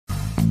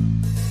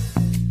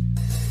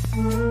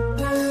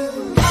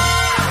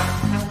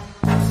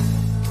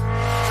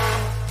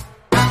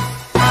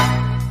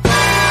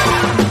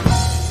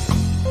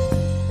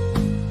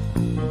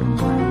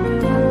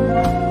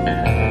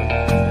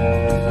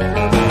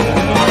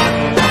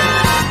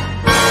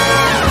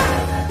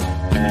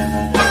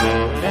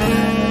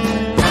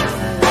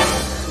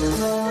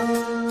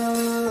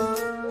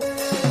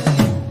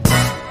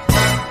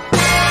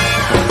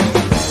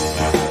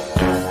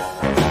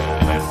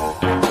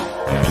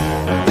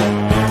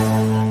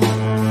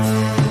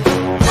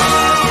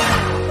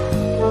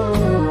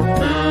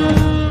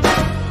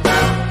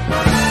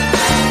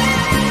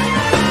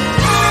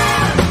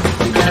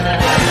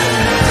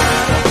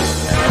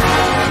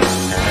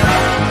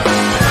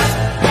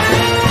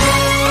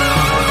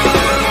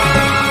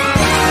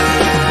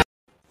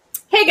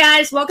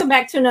guys, welcome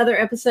back to another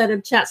episode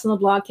of Chats on the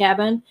Blog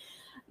Cabin.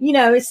 You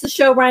know, it's the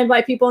show where I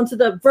invite people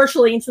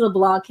virtually into the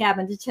blog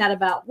cabin to chat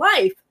about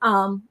life.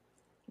 Of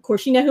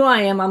course, you know who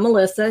I am. I'm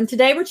Melissa, and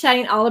today we're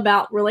chatting all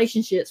about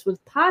relationships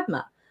with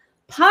Padma.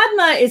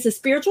 Padma is a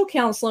spiritual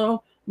counselor,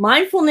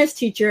 mindfulness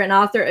teacher, and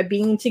author of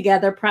Being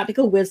Together: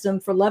 Practical Wisdom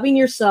for Loving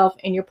Yourself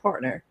and Your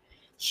Partner.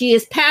 She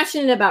is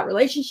passionate about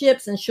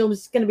relationships, and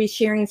she's going to be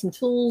sharing some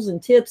tools and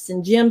tips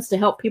and gems to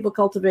help people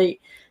cultivate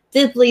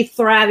deeply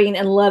thriving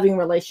and loving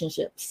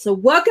relationships. So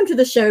welcome to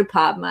the show,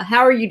 Padma. How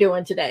are you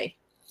doing today?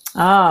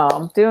 Oh,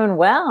 I'm doing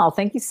well.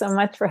 Thank you so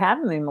much for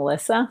having me,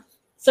 Melissa.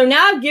 So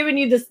now I've given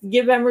you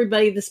give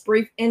everybody this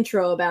brief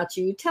intro about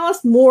you. Tell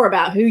us more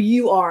about who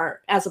you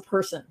are as a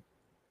person.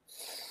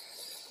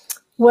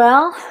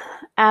 Well,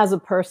 as a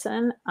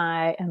person,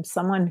 I am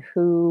someone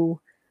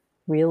who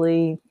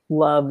really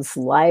loves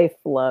life,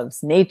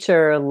 loves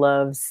nature,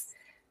 loves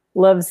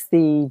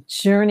the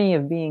journey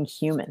of being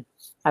human,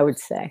 I would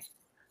say.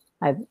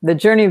 The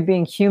journey of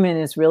being human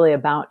is really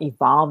about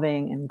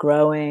evolving and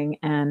growing,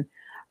 and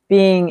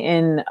being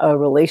in a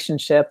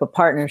relationship, a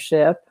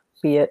partnership,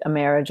 be it a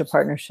marriage, a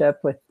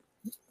partnership with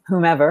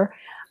whomever,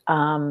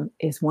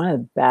 is one of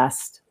the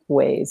best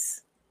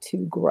ways to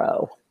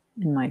grow,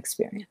 in my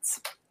experience.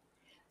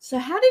 So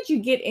how did you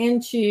get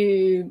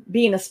into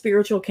being a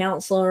spiritual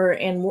counselor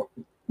and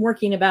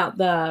working about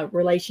the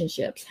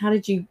relationships? How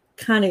did you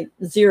kind of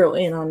zero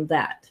in on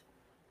that?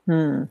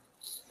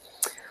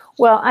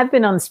 Well, I've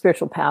been on the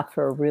spiritual path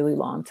for a really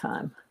long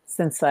time,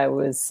 since I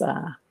was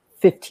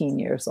 15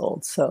 years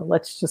old. So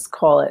let's just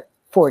call it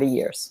 40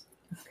 years.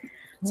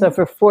 So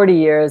for 40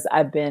 years,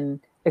 I've been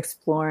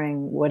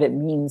exploring what it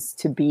means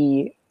to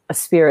be a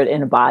spirit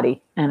in a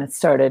body. And it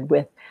started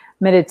with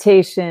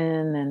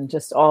meditation and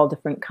just all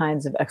different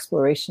kinds of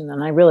exploration.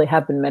 And I really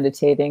have been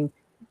meditating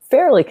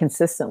fairly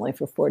consistently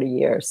for 40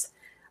 years,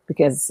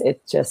 because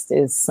it just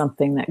is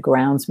something that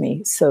grounds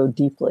me so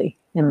deeply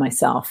in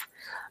myself.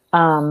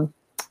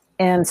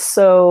 And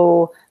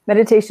so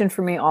meditation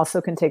for me also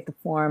can take the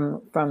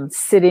form from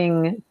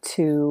sitting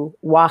to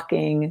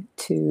walking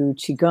to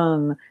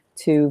Qigong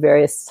to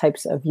various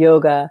types of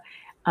yoga,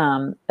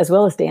 as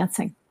well as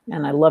dancing.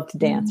 And I love to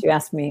dance. You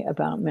asked me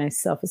about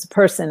myself as a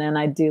person, and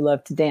I do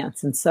love to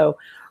dance. And so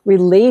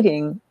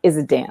relating is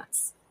a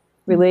dance.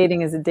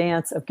 Relating is a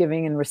dance of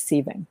giving and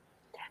receiving.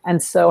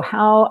 And so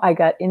how I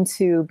got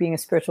into being a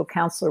spiritual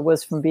counselor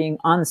was from being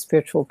on the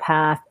spiritual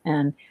path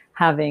and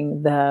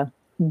having the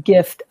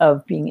gift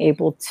of being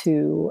able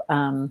to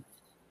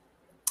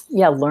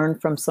learn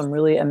from some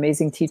really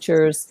amazing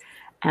teachers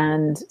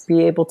and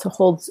be able to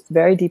hold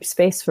very deep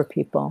space for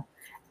people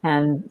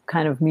and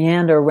kind of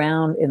meander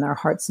around in their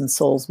hearts and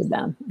souls with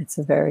them. It's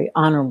a very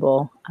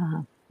honorable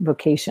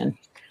vocation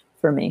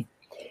for me.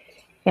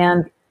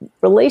 And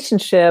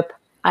relationship,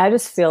 I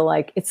just feel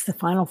like it's the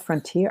final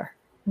frontier.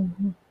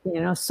 Mm-hmm. You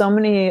know, so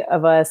many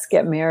of us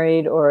get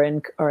married or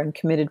in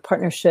committed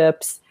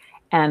partnerships,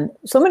 and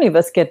so many of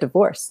us get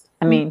divorced.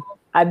 I mean,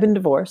 I've been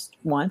divorced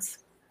once.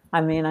 I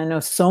mean, I know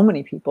so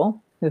many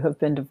people who have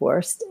been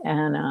divorced,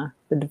 and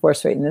the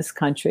divorce rate in this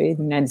country,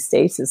 the United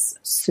States, is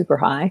super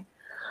high,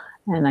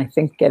 and I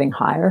think getting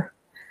higher.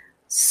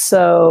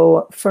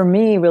 So for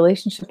me,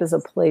 relationship is a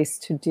place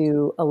to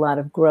do a lot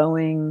of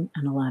growing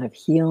and a lot of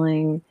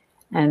healing,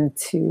 and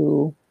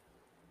to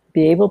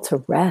be able to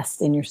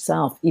rest in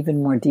yourself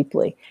even more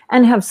deeply,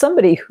 and have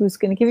somebody who's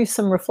going to give you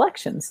some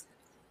reflections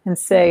and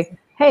say,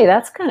 hey,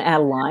 that's kind of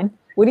out of line.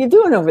 What are you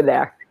doing over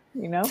there?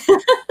 You know,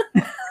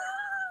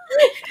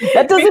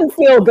 that doesn't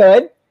feel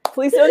good.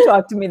 Please don't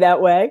talk to me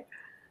that way.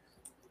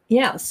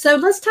 Yeah. So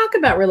let's talk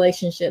about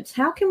relationships.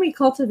 How can we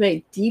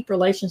cultivate deep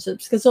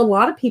relationships? Because a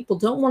lot of people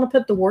don't want to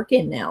put the work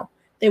in now.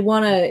 They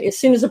want to, as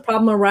soon as a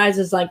problem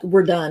arises, like,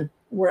 we're done,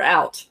 we're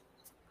out.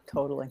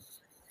 Totally.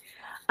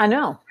 I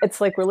know.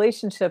 It's like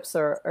relationships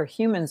are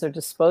humans are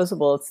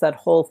disposable. It's that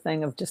whole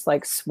thing of just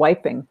like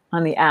swiping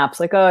on the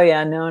apps, like, oh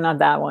yeah, no, not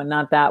that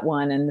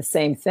one, and the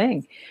same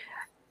thing.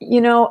 You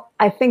know,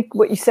 I think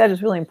what you said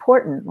is really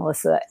important,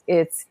 Melissa.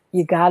 It's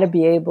you got to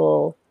be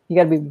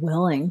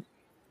willing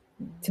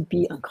to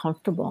be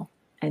uncomfortable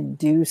and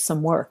do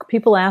some work.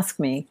 People ask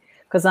me,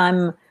 because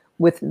I'm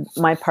with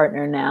my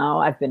partner now,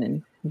 I've been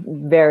in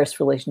various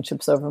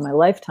relationships over my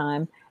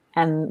lifetime,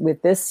 and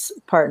with this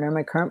partner,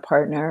 my current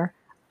partner,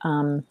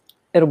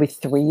 it'll be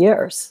 3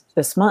 years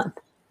this month,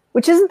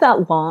 which isn't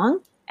that long.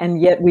 And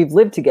yet we've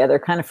lived together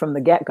kind of from the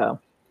get-go.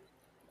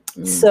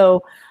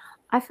 So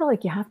I feel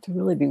like you have to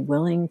really be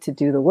willing to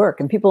do the work.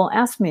 And people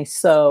ask me,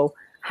 so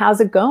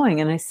how's it going?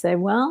 And I say,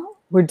 well,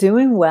 we're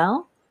doing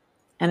well,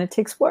 and it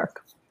takes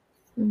work.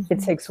 Mm-hmm.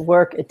 It takes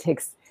work. It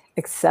takes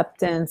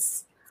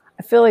acceptance.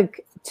 I feel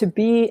like to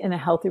be in a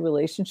healthy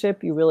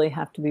relationship, you really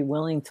have to be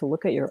willing to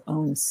look at your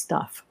own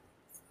stuff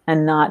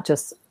and not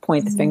just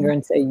point the finger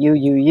and say,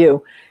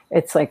 you.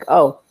 It's like,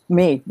 oh,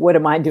 me, what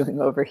am I doing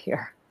over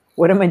here?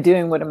 What am I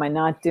doing? What am I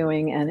not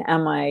doing? And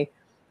am I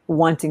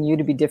wanting you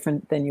to be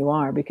different than you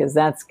are? Because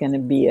that's going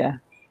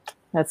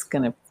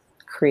to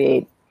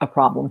create a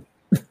problem.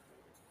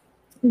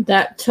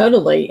 That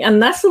totally.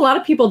 And that's a lot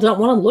of people don't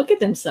want to look at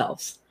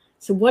themselves.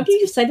 So what do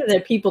you say to the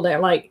people that are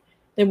like,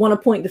 they want to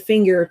point the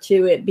finger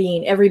to it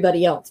being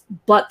everybody else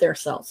but their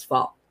self's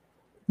fault?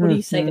 What do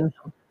you say to them?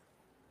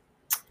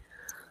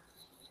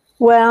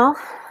 Well,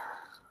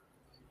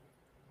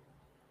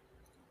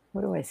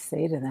 what do I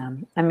say to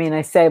them? I mean,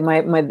 I say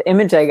my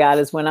image I got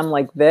is when I'm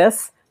like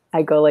this,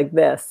 I go like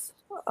this.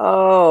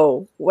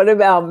 Oh, what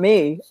about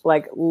me?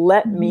 Like,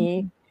 let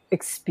me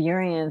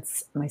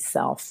experience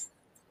myself.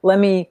 Let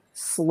me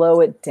slow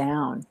it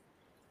down.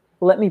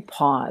 Let me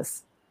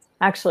pause.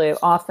 Actually,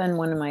 often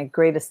one of my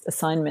greatest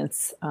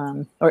assignments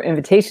or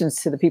invitations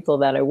to the people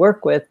that I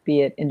work with,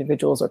 be it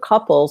individuals or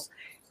couples,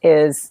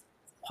 is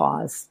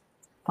pause.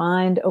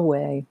 Find a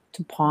way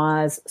to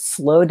pause,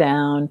 slow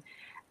down.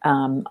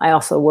 I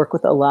also work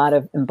with a lot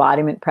of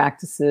embodiment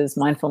practices,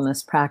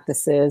 mindfulness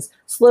practices.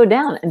 Slow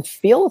down and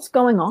feel what's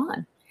going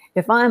on.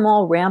 If I'm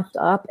all ramped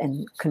up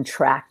and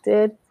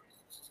contracted,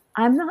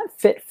 I'm not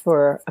fit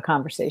for a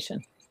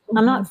conversation.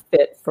 I'm not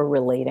fit for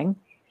relating.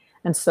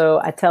 And so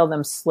I tell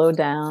them, slow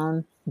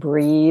down,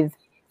 breathe,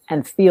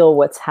 and feel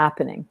what's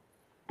happening.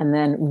 And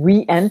then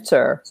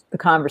re-enter the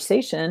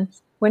conversation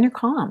when you're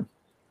calm.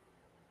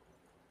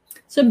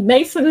 So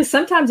basically,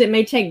 sometimes it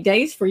may take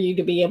days for you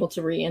to be able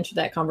to re-enter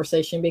that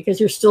conversation because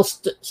you're still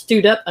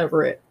stewed up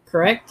over it,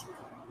 correct?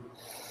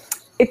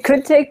 It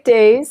could take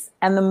days.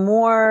 And the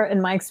more, in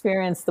my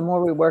experience, the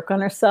more we work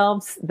on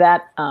ourselves,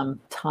 that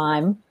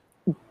time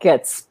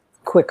gets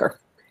quicker.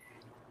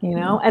 You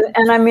know,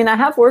 and I mean, I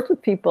have worked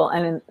with people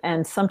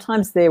and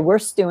sometimes they were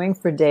stewing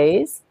for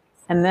days.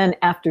 And then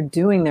after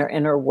doing their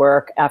inner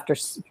work, after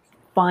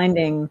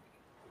finding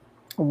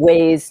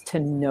ways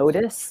to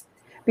notice,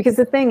 because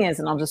the thing is,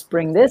 and I'll just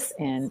bring this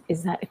in,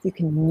 is that if you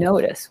can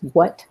notice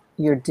what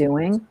you're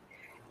doing,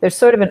 there's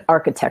sort of an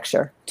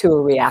architecture to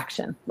a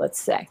reaction, let's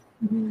say.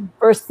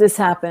 First this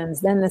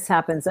happens, then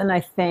I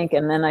think,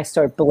 and then I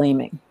start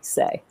blaming,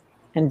 say,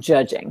 and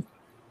judging,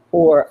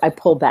 or I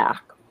pull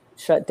back.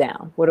 Shut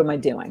down. What am I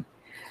doing?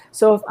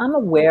 So if I'm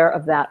aware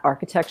of that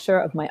architecture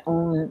of my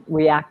own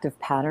reactive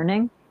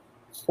patterning,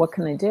 what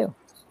can I do?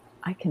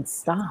 I can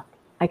stop.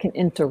 I can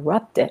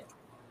interrupt it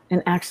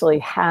and actually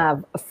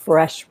have a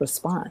fresh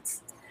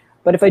response.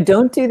 But if I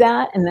don't do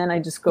that and then I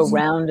just go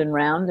round and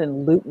round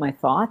and loop my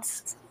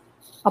thoughts,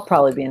 I'll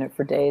probably be in it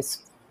for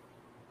days.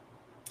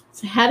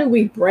 So how do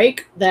we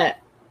break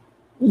that,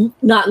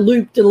 not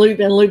loop to loop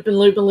and loop and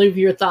loop and loop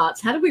your thoughts?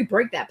 How do we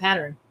break that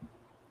pattern?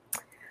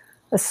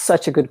 That's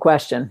such a good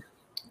question.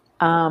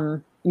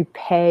 You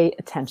pay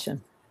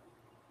attention.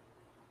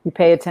 You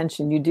pay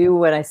attention. You do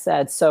what I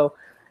said. So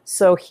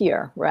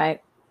here,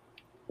 right?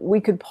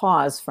 We could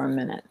pause for a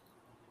minute.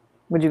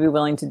 Would you be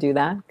willing to do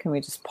that? Can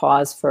we just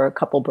pause for a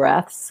couple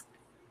breaths?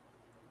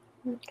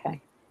 Okay,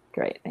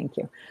 great. Thank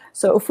you.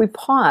 So if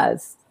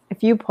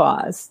you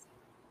pause,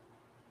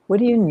 what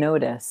do you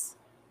notice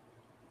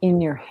in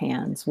your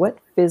hands? What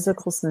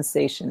physical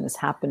sensation is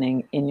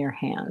happening in your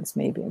hands?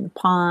 Maybe in the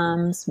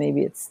palms,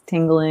 maybe it's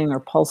tingling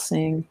or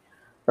pulsing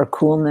or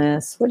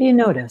coolness. What do you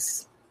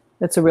notice?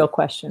 That's a real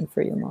question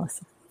for you,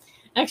 Melissa.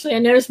 Actually, I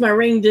noticed my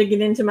ring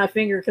digging into my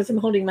finger because I'm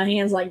holding my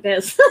hands like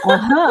this.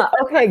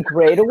 Okay,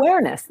 great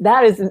awareness.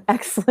 That is an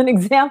excellent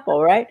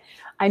example, right?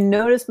 I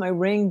noticed my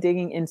ring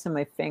digging into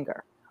my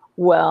finger.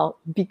 Well,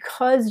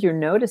 because you're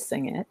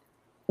noticing it,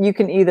 you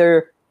can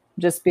either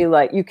just be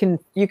like, you can,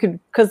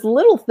 because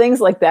little things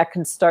like that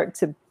can start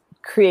to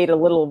create a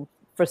little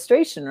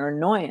frustration or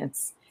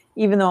annoyance,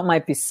 even though it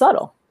might be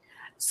subtle.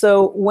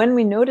 So when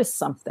we notice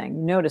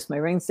something, notice my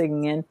ring's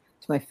digging in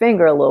to my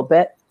finger a little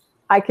bit,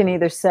 I can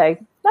either say,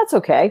 that's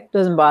okay,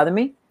 doesn't bother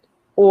me,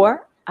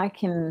 or I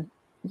can,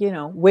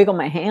 wiggle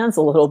my hands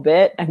a little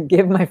bit and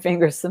give my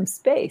fingers some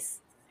space.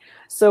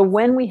 So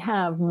when we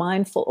have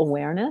mindful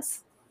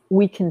awareness,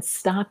 we can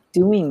stop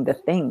doing the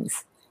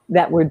things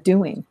that we're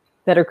doing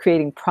that are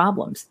creating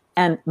problems.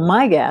 And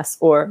my guess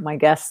 /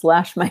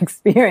 my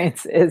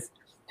experience is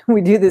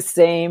we do the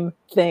same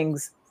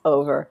things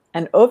over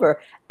and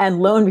over. And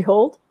lo and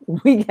behold,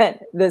 we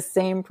get the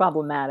same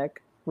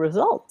problematic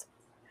result.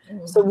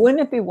 So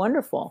wouldn't it be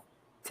wonderful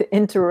to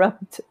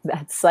interrupt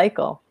that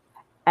cycle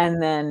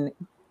and then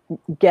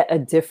get a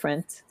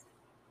different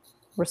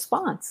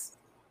response?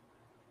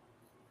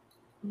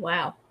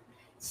 Wow.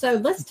 So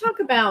let's talk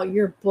about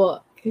your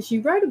book, because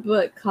you wrote a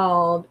book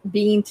called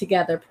Being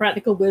Together,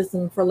 Practical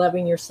Wisdom for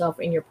Loving Yourself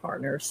and Your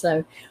Partner.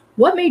 So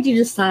what made you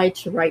decide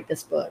to write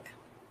this book?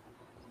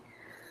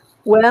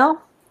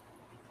 Well,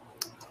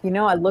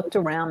 I looked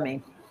around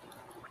me.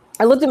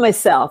 I looked at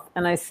myself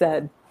and I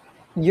said,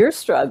 you're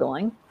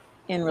struggling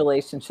in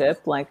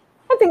relationship. Like,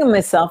 I think of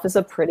myself as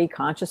a pretty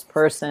conscious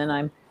person.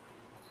 I've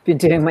been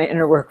doing my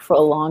inner work for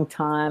a long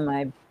time.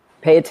 I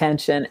pay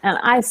attention, and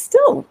I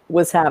still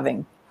was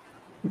having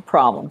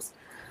problems.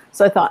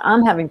 So I thought,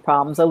 I'm having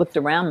problems. I looked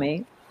around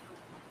me.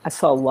 I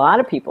saw a lot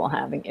of people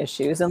having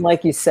issues. And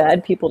like you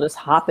said, people just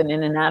hopping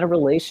in and out of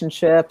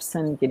relationships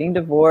and getting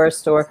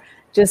divorced, or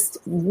just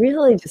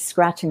really just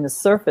scratching the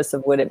surface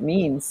of what it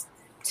means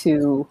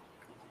to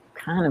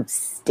kind of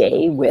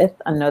stay with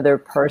another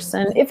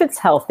person if it's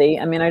healthy.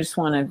 I mean, I just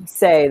want to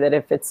say that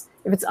if it's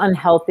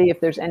unhealthy, if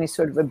there's any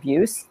sort of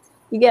abuse,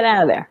 you get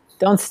out of there.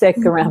 Don't stick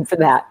around for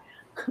that.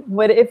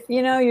 But if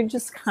you're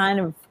just kind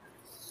of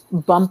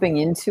bumping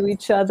into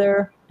each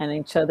other and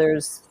each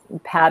other's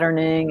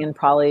patterning and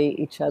probably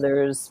each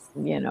other's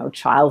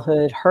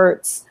childhood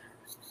hurts,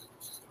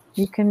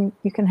 you can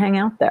hang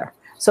out there.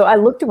 So I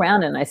looked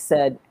around and I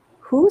said,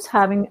 who's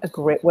having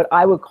what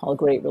I would call a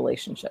great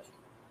relationship?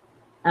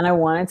 And I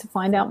wanted to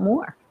find out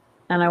more.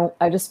 And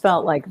I just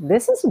felt like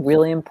this is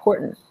really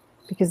important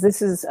because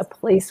this is a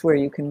place where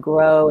you can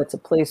grow. It's a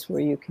place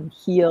where you can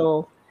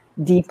heal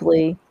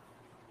deeply.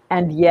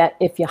 And yet,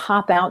 if you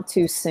hop out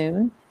too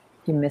soon,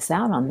 you miss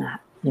out on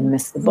that. You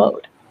miss the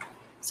boat.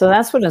 So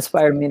that's what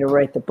inspired me to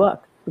write the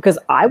book, because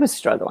I was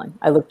struggling.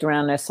 I looked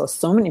around and I saw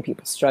so many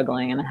people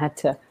struggling, and I had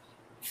to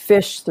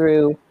fish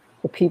through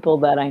the people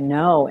that I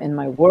know in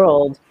my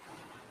world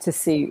to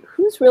see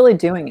who's really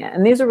doing it.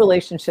 And these are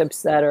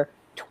relationships that are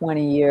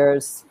 20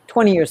 years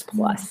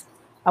plus.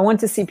 I want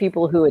to see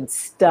people who had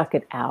stuck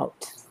it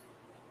out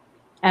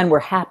and were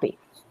happy.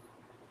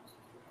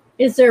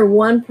 Is there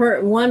one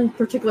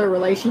particular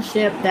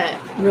relationship that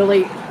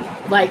really,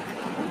 like,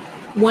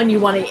 one you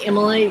want to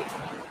emulate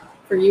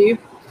for you?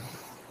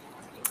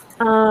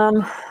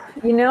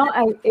 In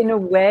a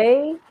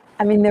way,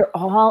 I mean, they're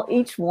all,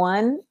 each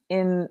one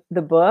in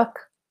the book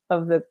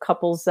of the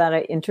couples that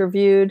I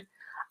interviewed,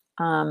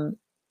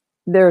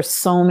 there are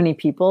so many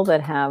people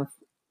that have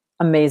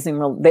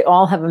they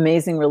all have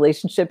amazing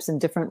relationships in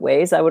different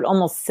ways. I would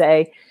almost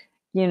say,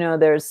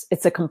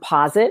 it's a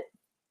composite,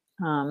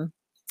 a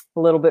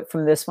little bit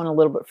from this one, a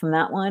little bit from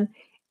that one.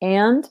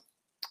 And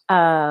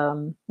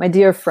my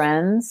dear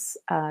friends,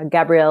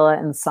 Gabriella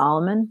and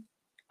Solomon,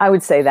 I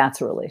would say that's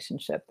a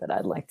relationship that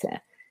I'd like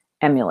to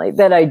emulate,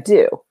 that I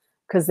do,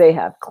 because they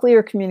have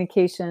clear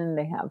communication,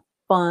 they have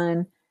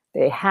fun,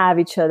 they have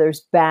each other's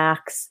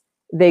backs,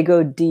 they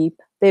go deep,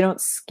 they don't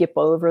skip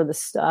over the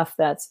stuff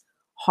that's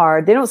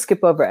hard, they don't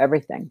skip over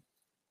everything.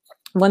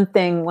 One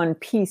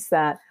piece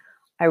that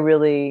I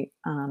really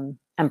am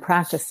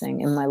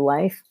practicing in my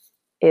life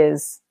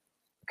is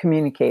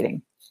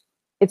communicating.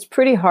 It's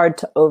pretty hard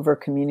to over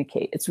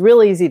communicate. It's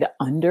really easy to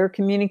under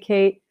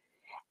communicate.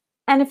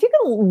 And if you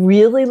can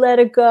really let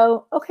it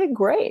go, okay,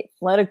 great,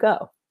 let it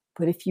go.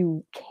 But if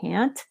you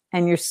can't,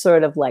 and you're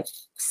sort of like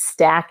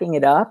stacking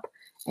it up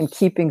and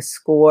keeping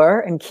score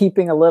and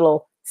keeping a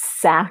little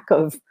sack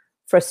of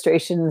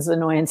frustrations,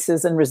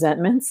 annoyances, and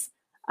resentments,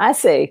 I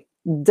say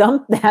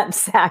dump that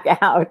sack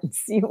out and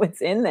see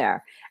what's in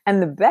there.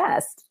 And the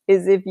best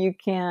is if you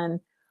can,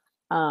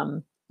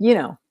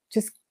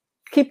 just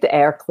keep the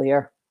air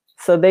clear.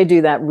 So they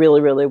do that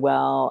really, really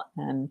well.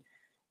 And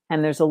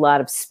there's a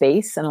lot of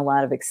space and a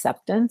lot of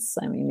acceptance.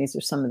 I mean, these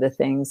are some of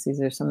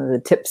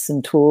the tips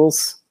and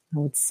tools, I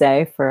would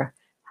say, for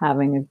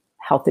having a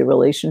healthy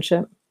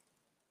relationship.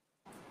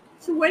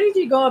 So where did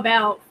you go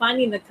about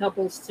finding the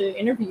couples to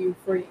interview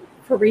for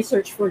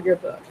research for your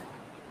book?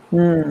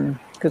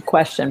 Good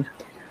question.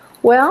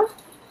 Well,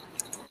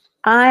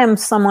 I am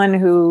someone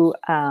who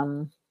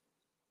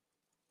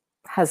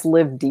has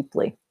lived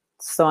deeply.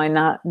 So I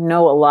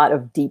know a lot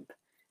of deep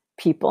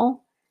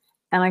people.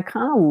 And I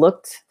kind of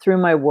looked through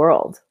my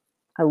world.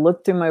 I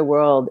looked through my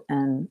world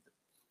and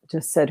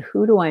just said,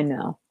 who do I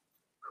know?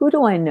 Who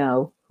do I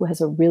know who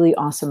has a really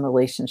awesome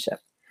relationship?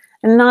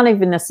 And not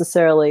even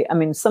necessarily, I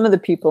mean, some of the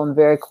people I'm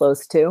very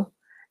close to,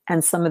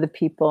 and some of the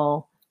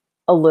people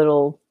a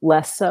little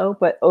less so,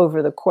 but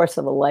over the course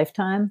of a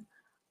lifetime,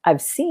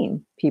 I've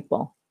seen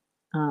people.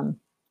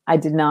 I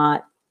did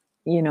not,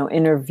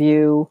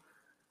 interview.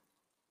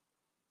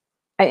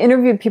 I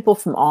interviewed people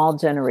from all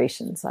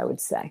generations, I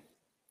would say.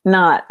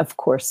 Not, of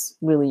course,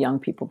 really young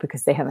people,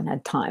 because they haven't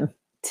had time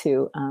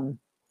to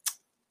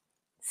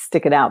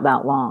stick it out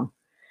that long.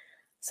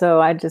 So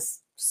I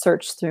just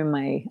searched through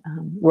my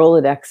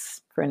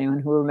Rolodex, for anyone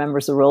who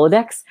remembers the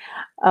Rolodex,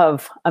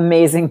 of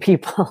amazing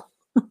people,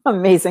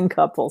 amazing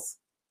couples.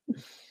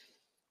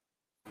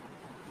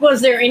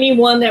 Was there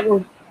anyone that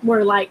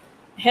were like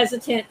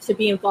hesitant to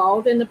be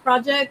involved in the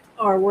project,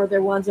 or were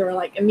there ones that were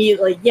like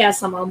immediately,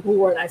 yes, I'm on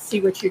board, I see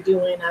what you're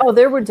doing?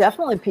 There were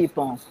definitely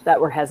people that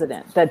were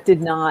hesitant that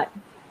did not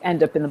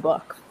end up in the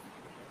book.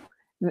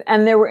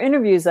 And there were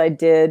interviews I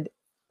did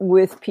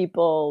with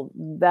people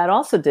that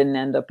also didn't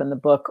end up in the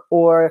book,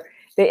 or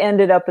they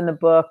ended up in the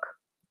book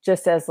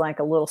just as like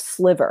a little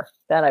sliver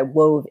that I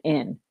wove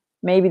in.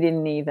 Maybe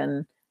didn't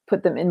even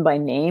put them in by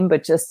name,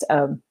 but just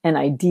an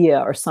idea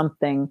or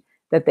something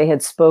that they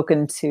had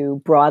spoken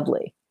to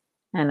broadly.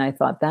 And I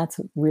thought, that's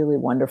really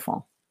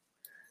wonderful.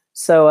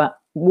 So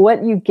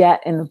what you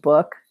get in the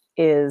book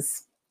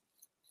is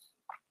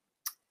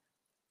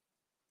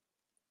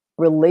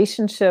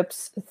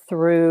relationships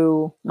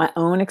through my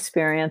own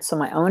experience. So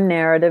my own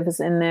narrative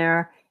is in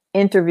there,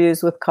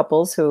 interviews with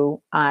couples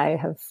who I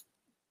have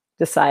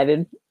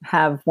decided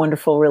have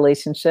wonderful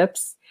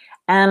relationships.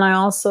 And I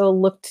also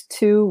looked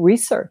to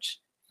research,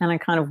 and I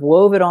kind of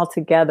wove it all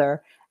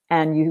together.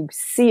 And you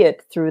see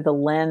it through the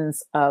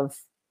lens of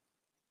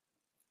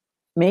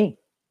me,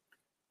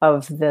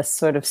 of this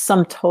sort of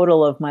sum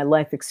total of my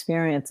life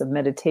experience of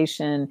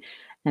meditation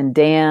and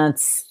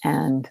dance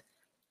and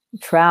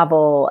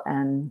travel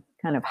and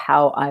kind of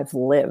how I've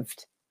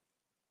lived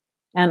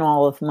and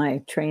all of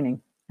my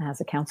training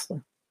as a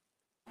counselor.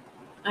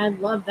 I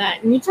love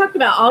that. And you talked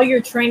about all your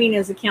training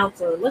as a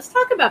counselor. Let's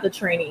talk about the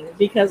training,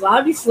 because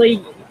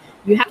obviously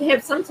you have to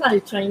have some kind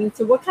of training.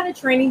 So what kind of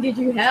training did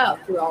you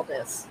have through all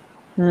this?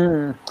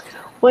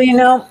 Well, you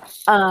know,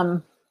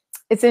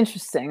 it's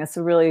interesting. It's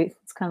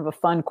kind of a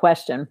fun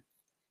question,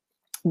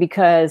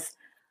 because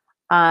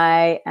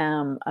I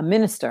am a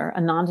minister,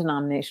 a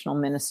non-denominational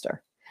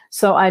minister.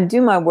 So I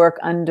do my work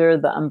under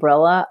the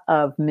umbrella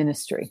of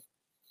ministry,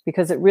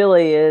 because it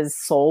really is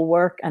soul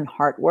work and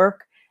heart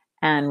work,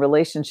 and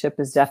relationship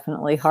is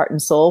definitely heart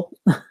and soul.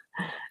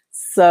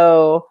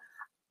 So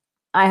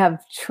I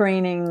have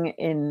training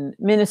in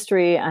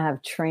ministry. I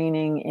have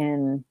training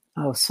in,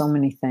 so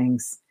many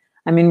things.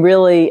 I mean,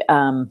 really,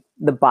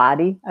 the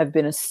body. I've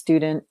been a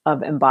student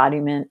of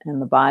embodiment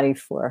and the body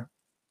for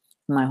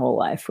my whole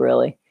life,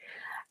 really,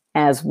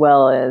 as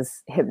well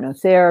as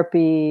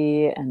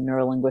hypnotherapy and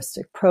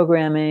neurolinguistic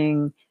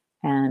programming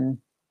and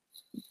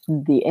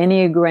the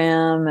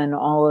Enneagram and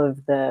all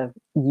of the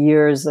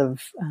years of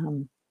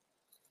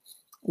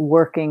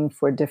working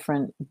for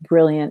different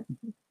brilliant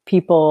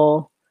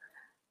people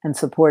and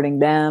supporting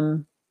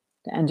them,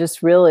 and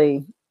just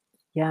really,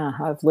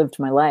 how I've lived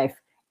my life.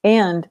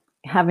 And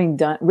having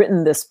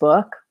written this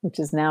book, which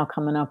is now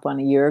coming up on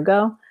a year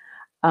ago,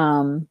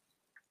 I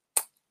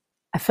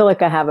feel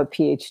like I have a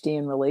PhD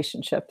in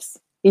relationships,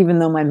 even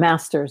though my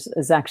master's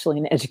is actually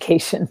in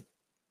education.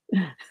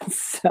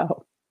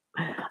 So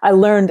I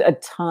learned a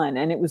ton,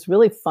 and it was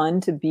really fun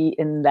to be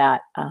in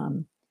that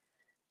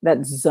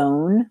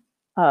zone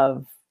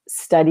of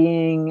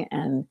studying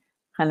and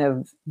kind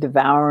of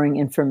devouring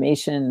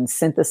information and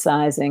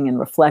synthesizing and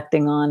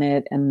reflecting on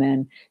it, and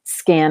then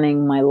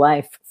scanning my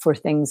life for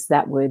things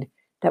that would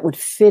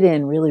fit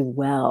in really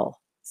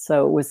well.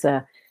 So it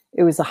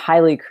was a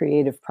highly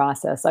creative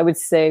process. I would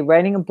say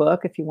writing a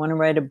book, if you want to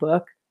write a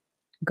book,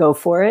 go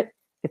for it.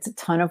 It's a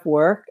ton of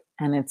work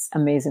and it's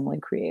amazingly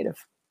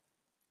creative.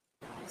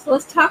 So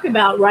let's talk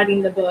about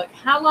writing the book.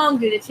 How long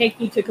did it take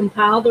you to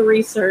compile the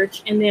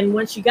research, and then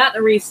once you got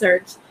the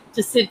research,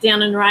 to sit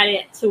down and write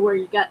it to where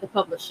you got to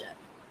publish it?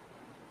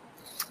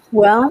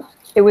 Well,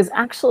 it was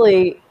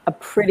actually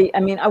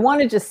I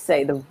want to just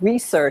say the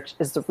research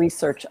is the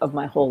research of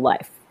my whole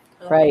life,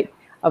 right?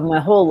 Of my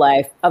whole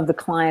life, of the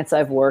clients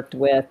I've worked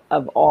with,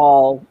 of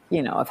all,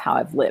 of how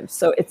I've lived.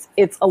 So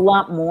it's a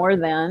lot more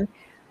than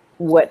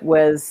what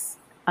was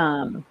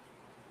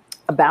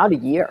about a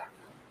year,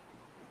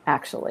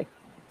 actually,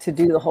 to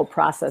do the whole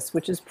process,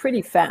 which is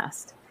pretty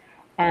fast.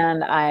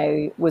 And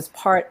I was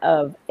part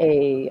of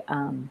a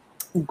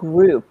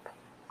group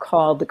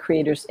called the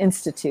Creators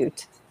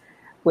Institute,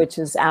 which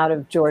is out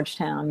of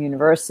Georgetown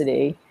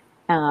University,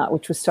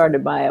 which was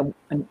started by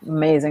an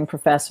amazing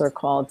professor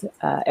called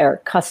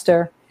Eric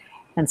Custer.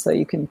 And so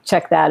you can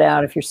check that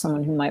out if you're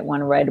someone who might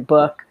want to write a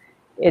book.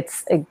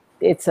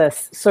 It's a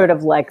sort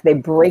of like they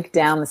break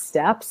down the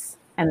steps,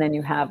 and then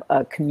you have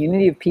a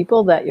community of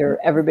people that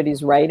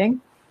everybody's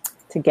writing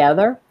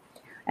together,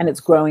 and it's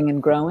growing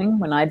and growing.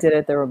 When I did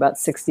it, there were about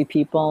 60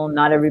 people.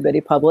 Not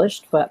everybody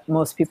published, but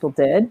most people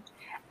did.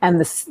 And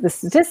the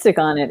statistic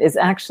on it is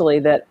actually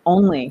that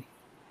only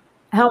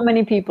how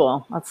many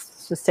people,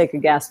 let's just take a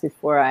guess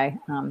before I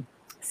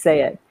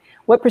say it.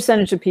 What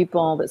percentage of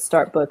people that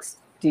start books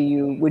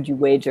would you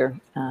wager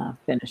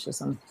finishes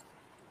them?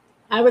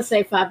 I would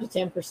say 5 to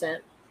 10%.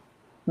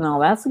 No,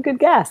 that's a good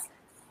guess.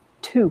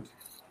 2%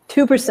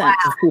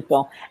 of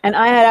people. And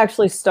I had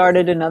actually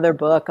started another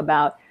book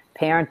about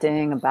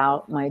parenting,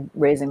 about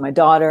raising my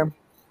daughter,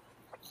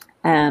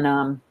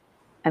 and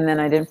then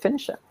I didn't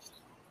finish it.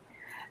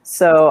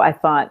 So I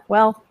thought,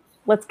 well,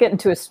 let's get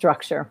into a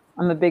structure.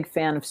 I'm a big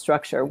fan of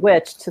structure,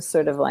 which, to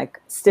sort of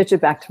like stitch it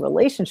back to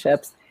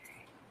relationships,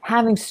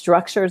 having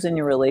structures in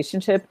your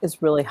relationship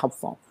is really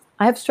helpful.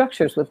 I have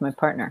structures with my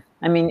partner.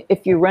 I mean,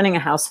 if you're running a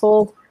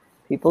household,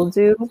 people,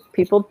 we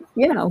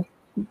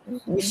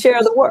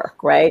share the work,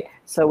 right?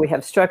 So we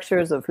have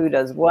structures of who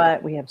does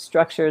what. We have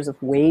structures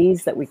of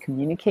ways that we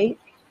communicate.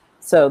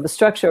 So the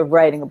structure of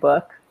writing a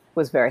book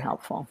was very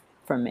helpful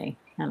for me,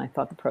 and I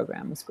thought the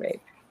program was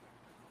great.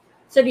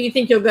 So do you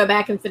think you'll go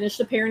back and finish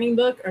the parenting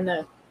book, or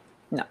no?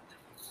 No.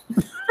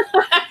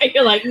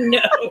 You're like,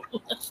 no.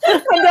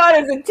 My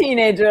daughter's a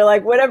teenager,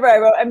 like whatever I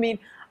wrote. I mean,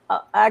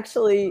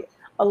 actually,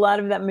 a lot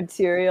of that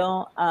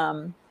material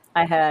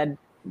I had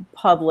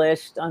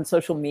published on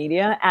social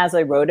media as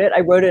I wrote it. I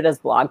wrote it as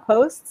blog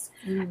posts.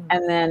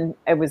 And then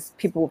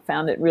people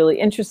found it really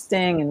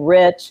interesting and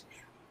rich.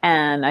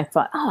 And I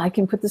thought, I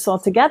can put this all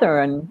together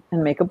and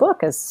make a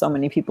book, as so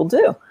many people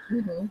do.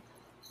 Mm-hmm.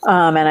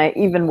 And I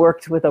even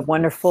worked with a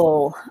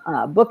wonderful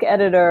book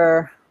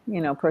editor,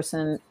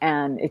 person,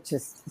 and it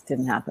just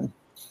didn't happen.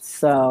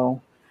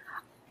 So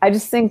I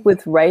just think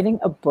with writing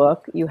a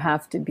book, you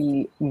have to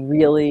be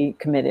really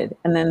committed.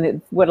 And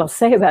then what I'll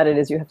say about it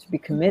is you have to be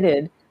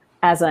committed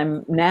as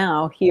I'm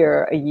now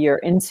here a year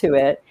into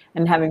it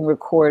and having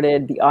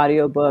recorded the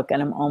audiobook,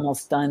 and I'm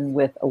almost done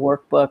with a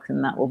workbook,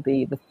 and that will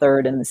be the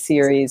third in the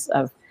series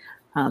of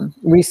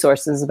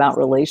resources about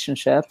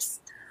relationships.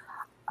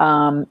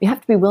 You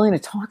have to be willing to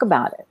talk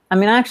about it. I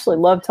mean, I actually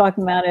love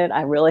talking about it.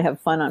 I really have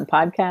fun on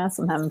podcasts.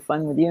 I'm having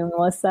fun with you,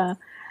 Melissa.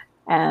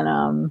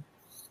 And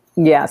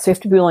so you have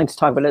to be willing to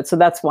talk about it. So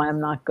that's why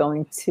I'm not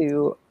going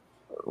to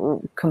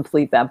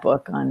complete that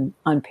book on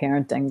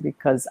parenting,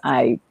 because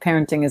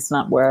parenting is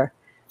not where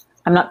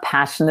I'm not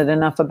passionate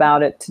enough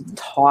about it to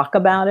talk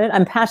about it.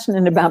 I'm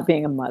passionate about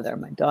being a mother.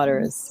 My daughter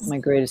is my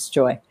greatest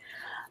joy.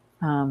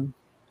 And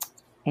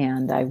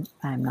I'm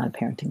not a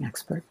parenting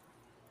expert.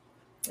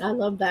 I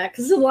love that,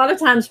 because a lot of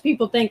times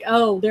people think,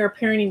 oh, they're a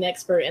parenting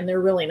expert, and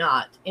they're really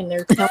not. And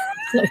they're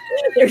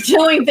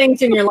telling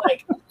things, and you're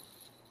like,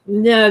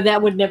 no,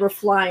 that would never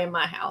fly in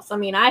my house. I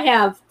mean, I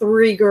have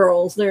 3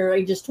 girls. They're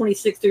ages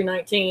 26 through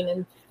 19,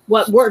 and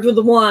what worked with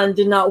the one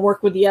did not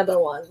work with the other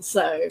one.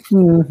 So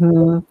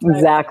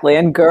exactly.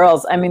 And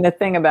girls, I mean, the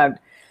thing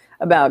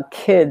about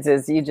kids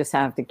is you just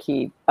have to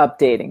keep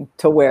updating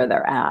to where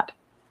they're at,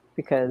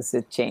 because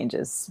it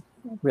changes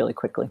really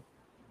quickly.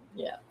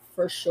 Yeah,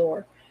 for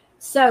sure.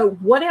 So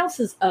what else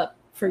is up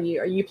for you?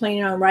 Are you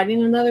planning on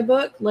writing another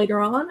book later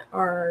on,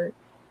 or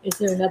is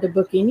there another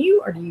book in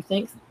you, or do you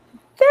think?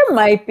 There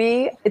might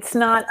be. It's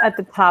not at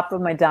the top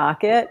of my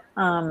docket.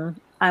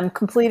 I'm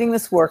completing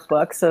this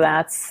workbook, so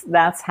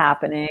that's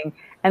happening.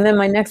 And then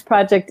my next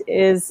project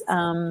is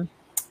an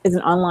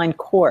online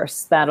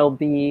course that'll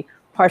be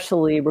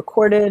partially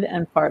recorded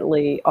and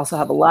partly also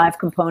have a live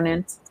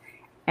component.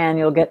 And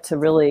you'll get to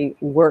really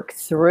work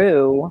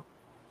through,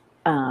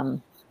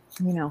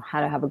 how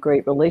to have a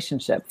great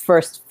relationship.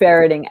 First,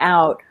 ferreting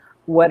out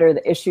what are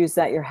the issues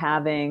that you're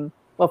having.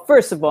 Well,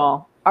 first of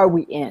all, are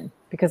we in?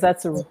 Because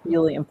that's a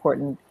really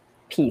important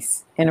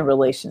piece in a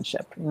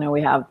relationship.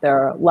 There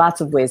are lots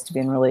of ways to be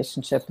in a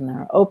relationship, and there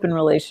are open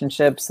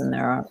relationships, and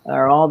there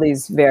are all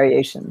these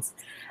variations.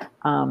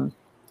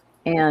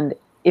 And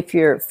if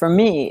you're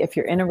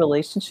in a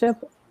relationship,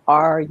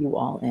 are you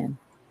all in?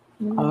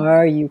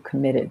 Are you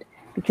committed?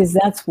 Because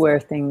that's where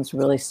things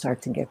really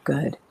start to get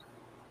good,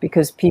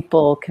 because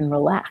people can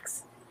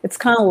relax. It's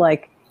kind of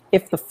like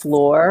if the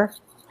floor,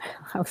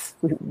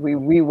 we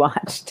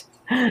rewatched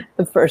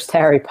the first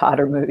Harry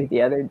Potter movie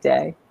the other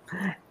day,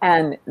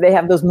 and they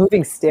have those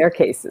moving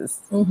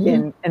staircases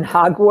in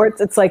Hogwarts.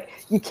 It's like,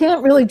 you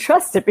can't really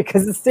trust it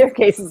because the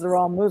staircases are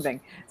all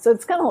moving. So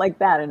it's kind of like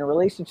that in a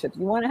relationship.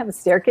 You want to have a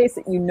staircase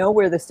that you know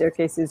where the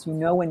staircase is. You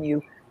know, when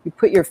you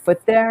put your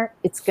foot there,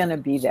 it's going to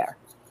be there.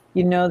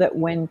 You know that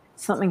when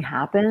something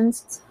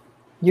happens,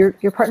 your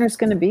partner's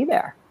going to be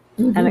there.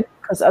 And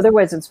because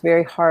otherwise it's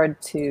very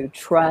hard to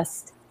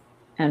trust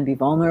and be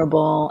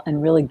vulnerable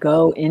and really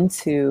go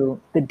into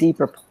the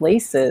deeper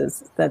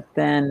places that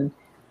then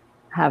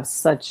have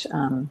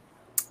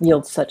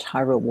yield such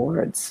high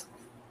rewards.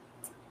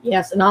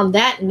 Yes. And on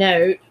that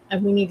note,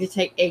 we need to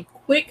take a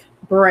quick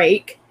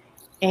break,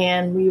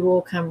 and we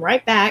will come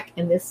right back.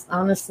 And this,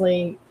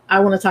 honestly, I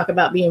want to talk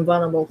about being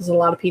vulnerable, because a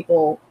lot of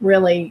people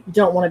really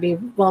don't want to be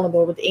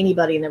vulnerable with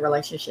anybody in their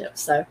relationship.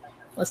 So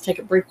let's take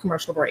a brief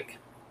commercial break.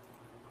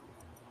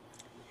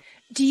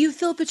 Do you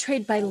feel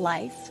betrayed by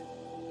life,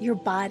 your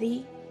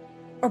body,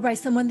 or by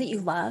someone that you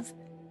love?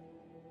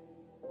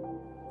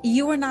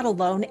 You are not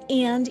alone,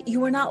 and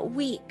you are not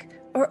weak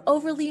or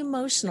overly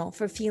emotional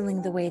for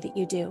feeling the way that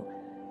you do.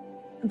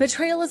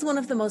 Betrayal is one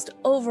of the most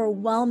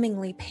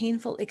overwhelmingly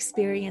painful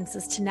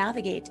experiences to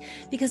navigate,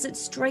 because it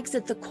strikes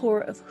at the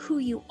core of who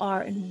you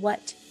are and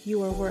what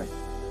you are worth.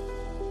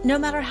 No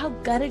matter how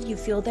gutted you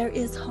feel, there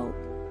is hope.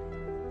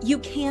 You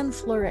can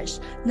flourish,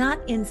 not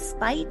in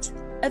spite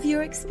of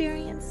your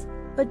experience,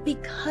 but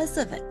because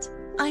of it.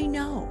 I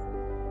know.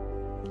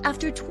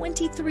 After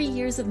 23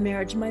 years of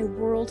marriage, my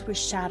world was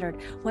shattered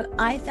when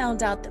I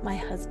found out that my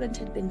husband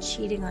had been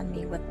cheating on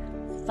me with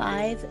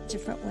 5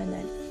 different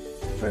women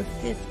for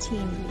 15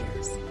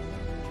 years.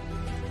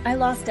 I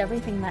lost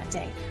everything that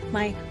day: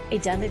 my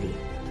identity,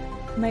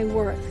 my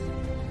worth,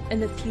 and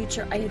the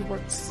future I had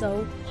worked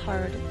so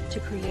hard to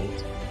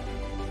create.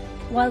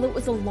 While it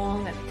was a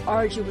long and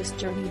arduous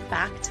journey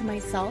back to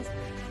myself,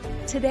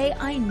 today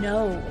I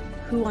know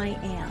who I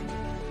am,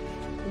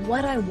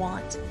 what I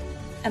want,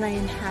 and I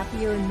am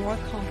happier and more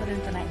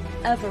confident than I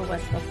ever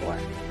was before.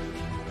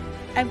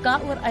 I've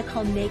got what I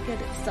call naked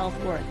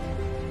self-worth,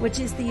 which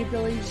is the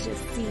ability to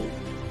just see,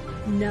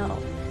 know,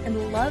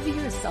 and love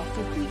yourself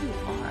for who you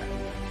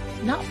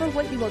are, not for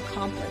what you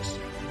accomplish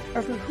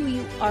or for who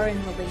you are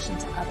in relation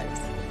to others.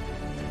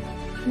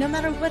 No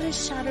matter what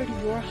has shattered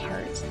your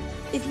heart,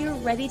 if you're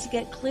ready to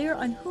get clear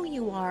on who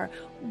you are,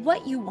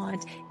 what you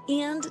want,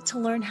 and to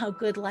learn how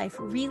good life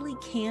really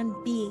can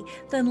be,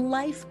 then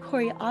Life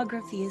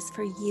Choreography is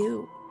for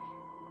you.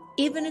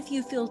 Even if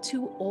you feel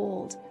too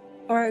old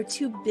or are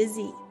too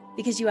busy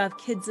because you have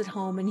kids at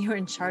home and you're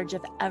in charge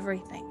of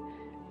everything.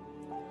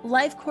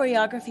 Life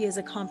Choreography is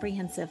a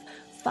comprehensive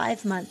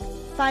 5-month,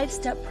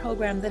 5-step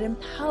program that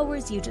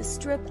empowers you to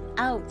strip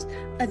out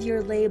of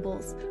your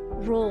labels,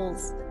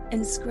 roles,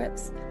 and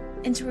scripts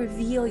and to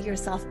reveal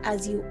yourself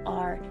as you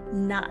are,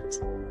 not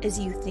as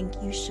you think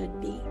you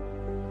should be.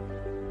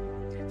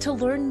 To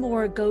learn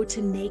more, go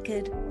to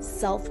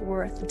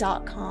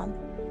nakedselfworth.com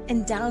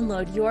and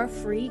download your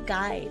free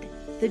guide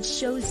that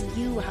shows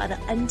you how to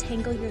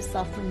untangle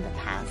yourself from the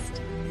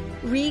past,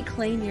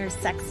 reclaim your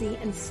sexy,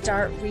 and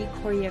start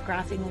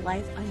re-choreographing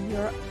life on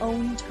your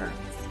own terms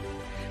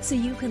so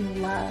you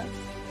can love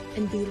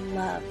and be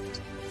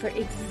loved for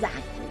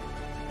exactly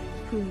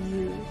who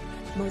you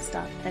most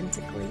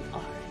authentically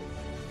are.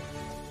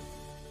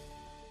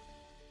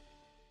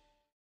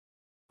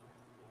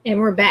 And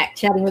we're back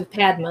chatting with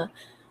Padma.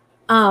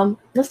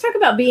 Let's talk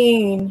about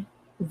being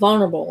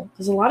vulnerable,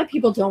 because a lot of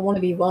people don't want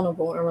to be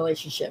vulnerable in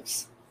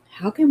relationships.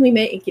 How can we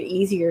make it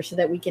easier so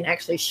that we can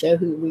actually show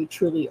who we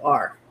truly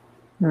are?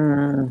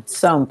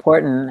 So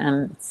important.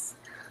 And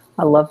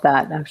I love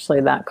that.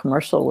 Actually, that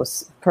commercial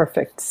was a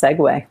perfect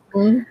segue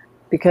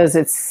because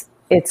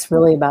it's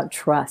really about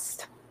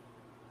trust.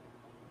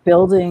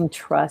 Building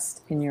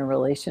trust in your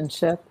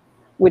relationship,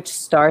 which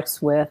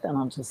starts with, and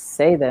I'll just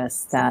say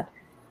this, that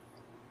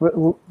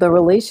the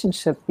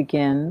relationship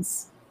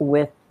begins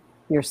with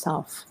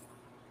yourself.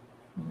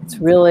 It's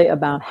really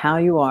about how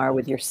you are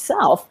with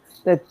yourself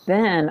that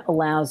then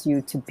allows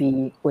you to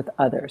be with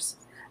others.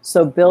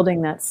 So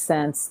building that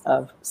sense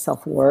of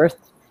self-worth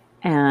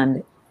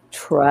and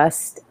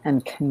trust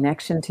and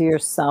connection to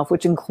yourself,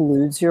 which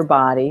includes your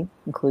body,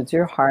 includes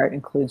your heart,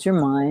 includes your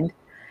mind,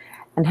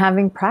 and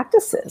having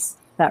practices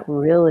that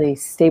really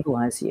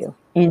stabilize you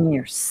in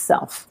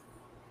yourself,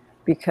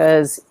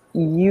 because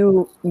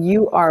you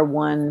are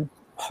one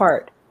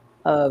part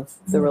of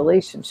the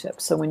relationship.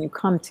 So when you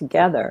come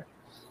together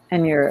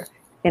and you're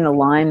in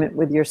alignment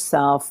with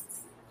yourself,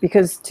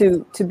 because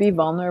to be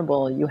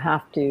vulnerable, you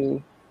have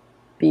to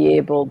be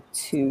able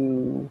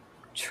to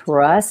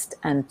trust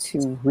and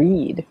to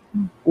read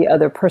the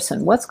other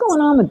person. What's going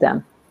on with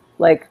them?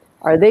 Like,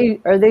 are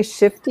they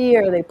shifty?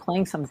 Are they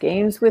playing some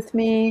games with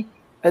me?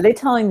 Are they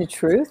telling the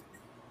truth?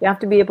 You have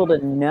to be able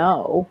to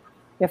know.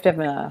 You have to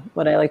have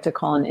what I like to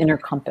call an inner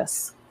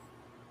compass.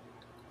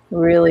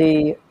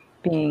 Really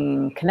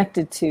being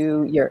connected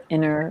to your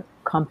inner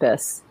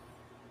compass,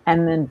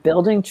 and then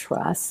building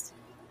trust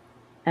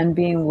and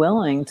being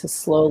willing to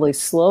slowly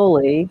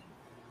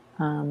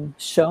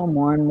show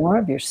more and more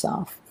of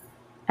yourself.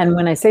 And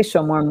when I say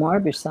show more and more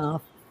of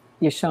yourself,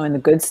 you're showing the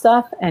good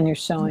stuff and you're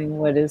showing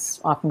what is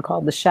often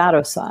called the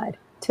shadow side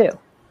too.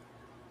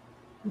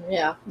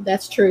 Yeah,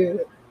 that's true.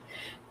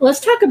 Let's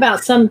talk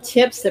about some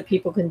tips that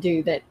people can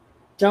do that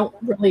don't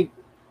really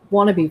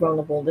want to be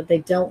vulnerable, that they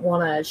don't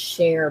want to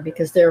share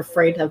because they're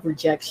afraid of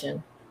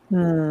rejection.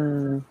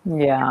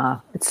 Yeah,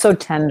 it's so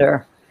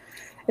tender.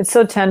 It's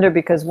so tender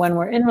because when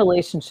we're in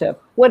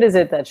relationship, what is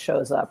it that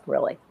shows up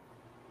really?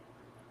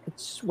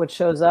 What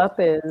shows up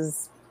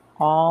is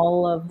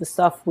all of the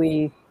stuff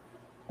the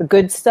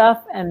good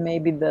stuff and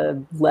maybe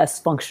the less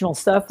functional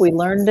stuff we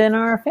learned in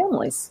our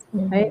families,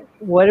 right?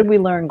 What did we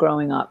learn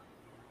growing up?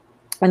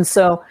 And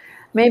so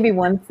maybe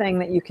one thing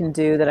that you can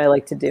do that I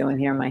like to do, and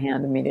here my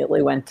hand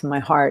immediately went to my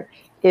heart,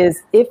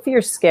 is if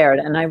you're scared,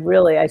 and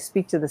I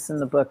speak to this in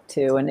the book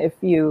too, and if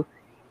you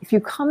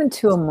come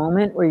into a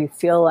moment where you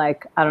feel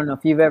like, I don't know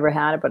if you've ever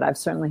had it, but I've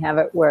certainly have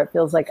it, where it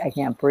feels like I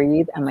can't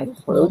breathe and my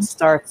throat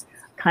starts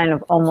kind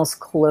of almost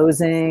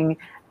closing,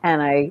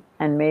 and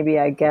maybe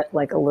I get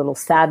like a little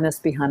sadness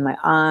behind my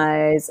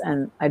eyes,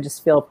 and I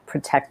just feel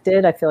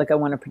protected. I feel like I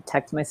want to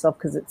protect myself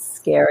because it's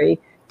scary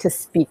to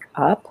speak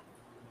up.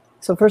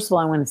 So first of all,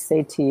 I want to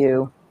say to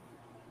you,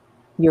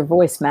 your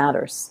voice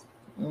matters.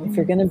 If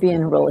you're going to be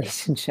in a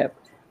relationship,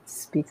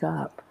 speak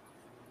up.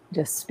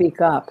 Just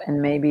speak up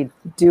and maybe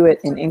do it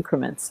in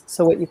increments.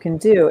 So what you can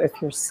do if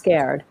you're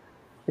scared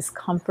is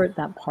comfort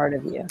that part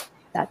of you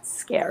that's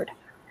scared.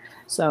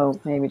 So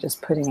maybe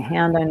just putting a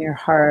hand on your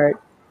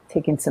heart,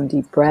 taking some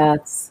deep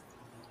breaths,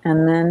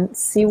 and then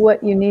see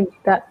what you need,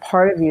 that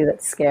part of you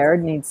that's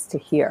scared needs to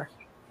hear.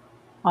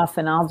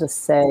 Often I'll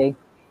just say,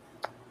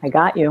 I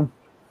got you.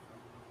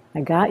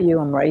 I got you.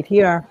 I'm right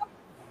here.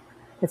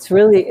 It's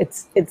really,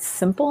 it's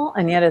simple,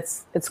 and yet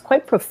it's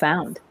quite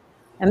profound.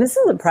 And this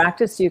is a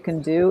practice you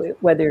can do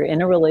whether you're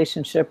in a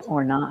relationship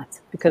or not,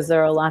 because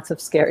there are lots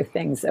of scary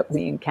things that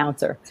we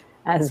encounter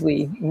as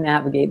we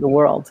navigate the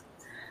world.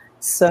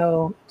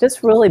 So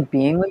just really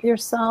being with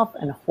yourself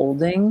and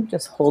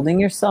just holding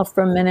yourself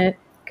for a minute.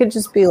 It could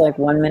just be like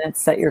 1 minute,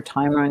 set your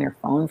timer on your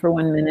phone for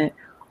 1 minute,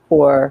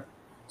 or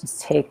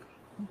just take,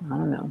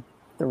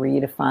 3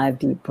 to 5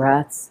 deep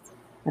breaths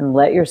and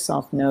let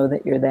yourself know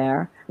that you're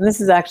there. And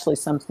this is actually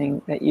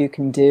something that you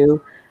can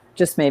do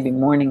just maybe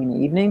morning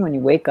and evening when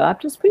you wake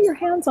up. Just put your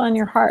hands on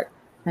your heart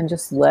and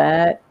just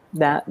let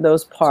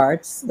those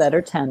parts that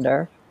are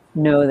tender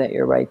know that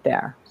you're right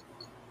there.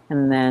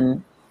 And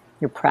then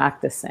you're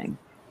practicing,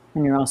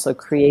 and you're also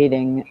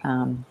creating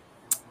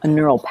a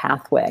neural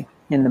pathway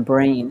in the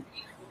brain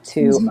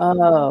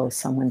to,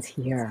 someone's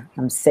here,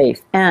 I'm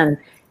safe. And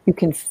you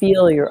can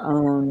feel your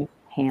own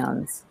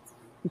hands.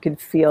 You can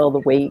feel the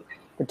weight,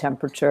 the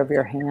temperature of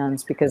your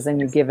hands, because then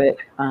you give it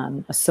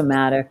a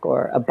somatic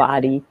or a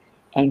body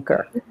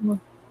anchor.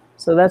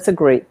 So that's a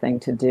great thing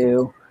to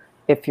do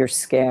if you're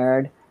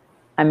scared.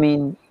 I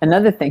mean,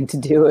 another thing to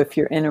do if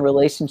you're in a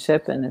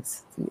relationship and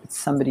it's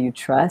somebody you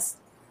trust,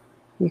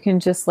 you can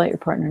just let your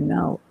partner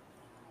know,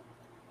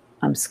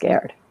 I'm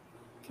scared.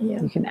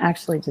 Yeah. You can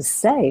actually just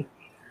say,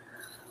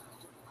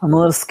 I'm a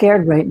little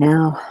scared right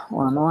now,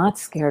 or I'm a lot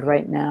scared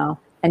right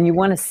now. And you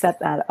want to set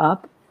that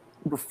up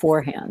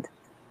beforehand,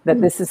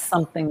 that this is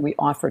something we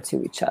offer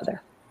to each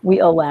other. We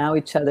allow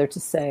each other to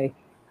say,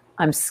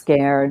 I'm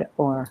scared,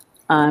 or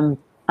I'm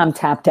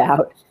tapped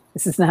out.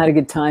 This is not a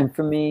good time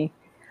for me.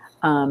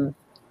 And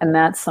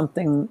that's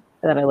something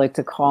that I like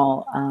to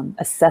call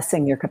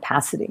assessing your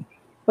capacity.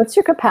 What's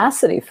your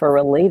capacity for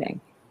relating?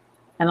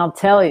 And I'll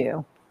tell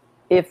you,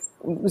 if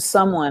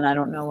someone, I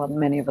don't know, well,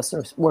 many of us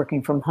are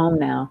working from home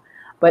now,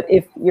 but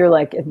if you're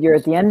at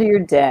the end of your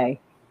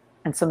day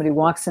and somebody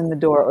walks in the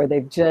door, or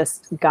they've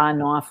just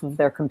gotten off of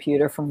their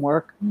computer from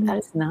work, that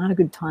is not a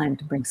good time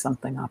to bring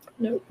something up.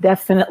 Nope.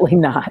 Definitely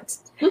not.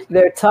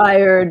 They're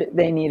tired.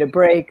 They need a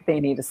break. They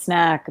need a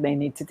snack. They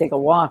need to take a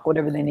walk,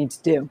 whatever they need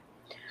to do.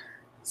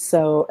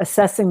 So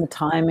assessing the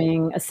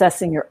timing,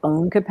 assessing your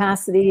own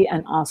capacity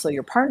and also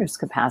your partner's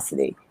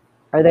capacity.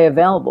 Are they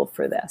available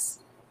for this?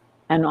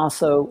 And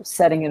also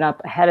setting it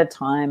up ahead of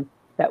time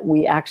that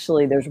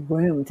there's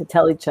room to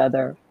tell each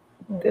other,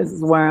 this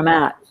is where I'm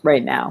at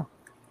right now.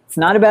 It's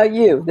not about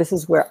you. This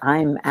is where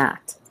I'm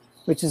at,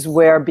 which is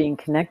where being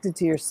connected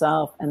to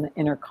yourself and the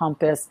inner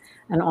compass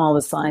and all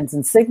the signs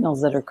and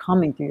signals that are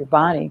coming through your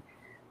body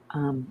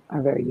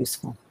are very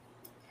useful.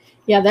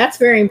 Yeah, that's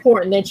very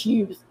important that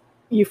you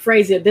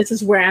phrase it, this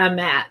is where I'm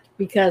at,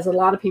 because a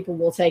lot of people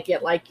will take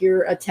it like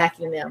you're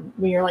attacking them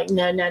when you're like,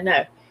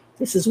 no.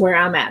 This is where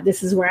I'm at.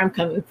 This is where I'm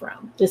coming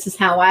from. This is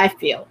how I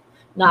feel.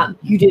 Not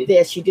you did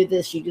this, you did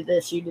this, you did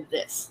this, you did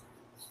this.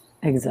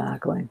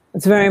 Exactly.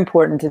 It's very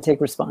important to take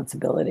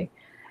responsibility.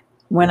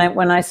 When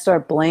I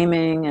start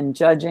blaming and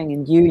judging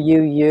and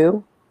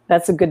you,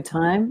 that's a good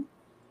time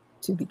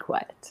to be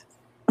quiet.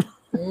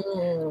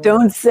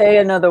 Don't say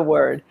another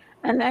word.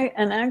 And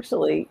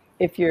actually,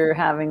 if you're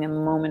having a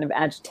moment of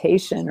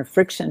agitation or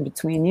friction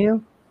between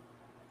you,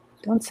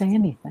 don't say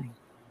anything.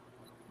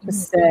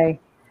 Just say,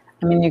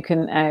 I mean, you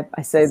can,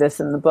 I say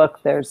this in the book,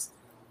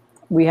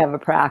 we have a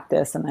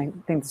practice, and I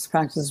think this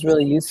practice is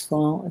really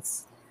useful.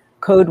 It's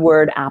code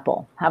word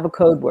apple. Have a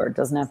code word.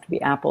 Doesn't have to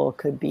be apple. It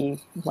could be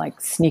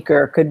like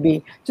sneaker. It could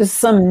be just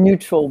some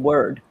neutral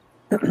word.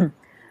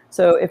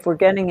 So if we're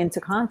getting into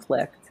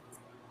conflict,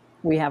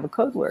 we have a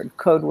code word.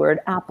 Code word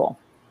apple.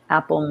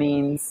 Apple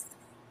means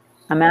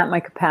I'm at my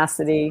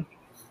capacity.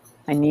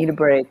 I need a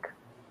break.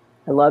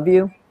 I love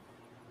you.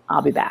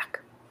 I'll be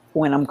back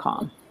when I'm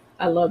calm.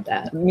 I love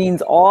that. It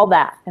means all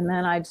that. And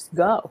then I just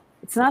go.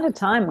 It's not a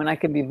time when I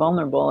can be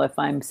vulnerable if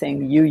I'm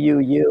saying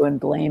you and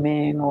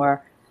blaming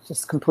or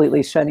just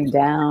completely shutting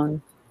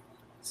down.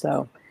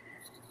 So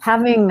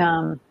having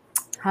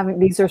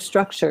these are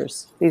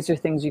structures. These are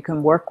things you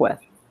can work with.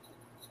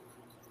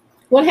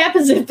 What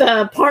happens if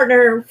the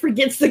partner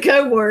forgets the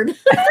code word?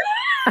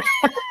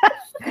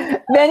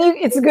 Then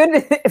it's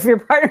good if your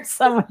partner's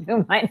someone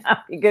who might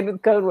not be good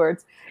with code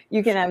words.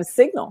 You can have a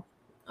signal,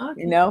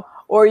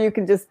 or you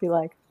can just be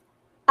like,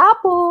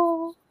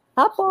 apple.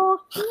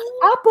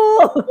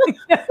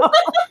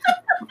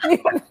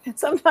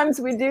 Sometimes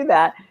we do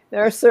that.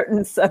 There are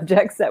certain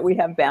subjects that we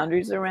have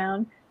boundaries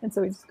around, and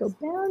so we just go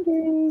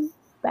boundary,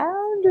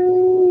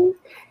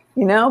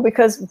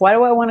 because why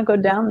do I want to go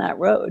down that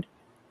road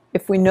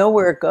if we know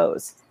where it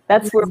goes?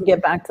 That's where we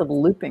get back to the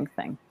looping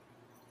thing.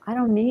 I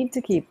don't need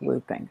to keep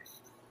looping,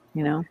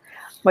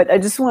 But I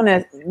just want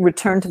to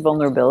return to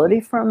vulnerability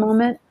for a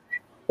moment.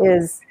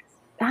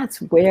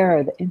 That's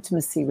where the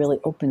intimacy really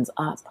opens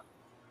up.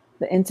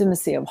 The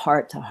intimacy of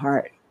heart to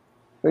heart,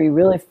 where you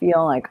really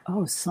feel like,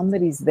 oh,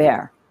 somebody's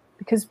there.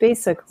 Because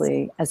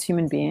basically, as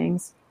human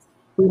beings,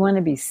 we want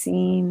to be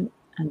seen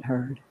and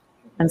heard.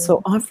 And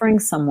so offering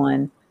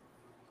someone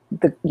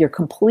your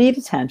complete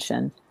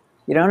attention,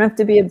 you don't have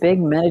to be a big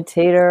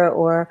meditator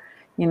or,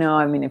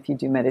 if you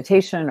do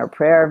meditation or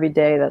prayer every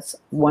day, that's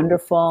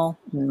wonderful.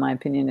 In my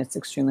opinion, it's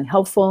extremely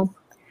helpful.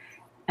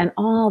 And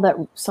all that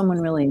someone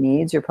really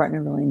needs, your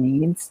partner really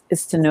needs,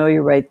 is to know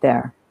you're right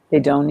there. They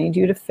don't need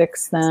you to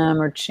fix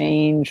them or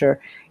change or,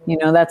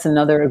 that's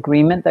another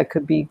agreement that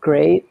could be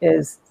great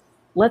is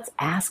let's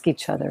ask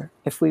each other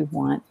if we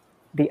want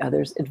the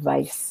other's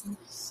advice.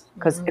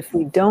 Because if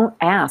we don't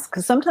ask,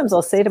 because sometimes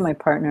I'll say to my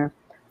partner,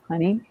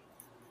 honey,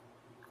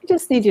 I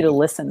just need you to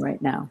listen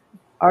right now.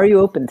 Are you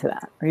open to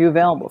that? Are you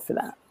available for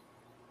that?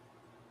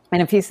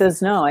 And if he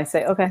says no, I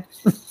say, okay,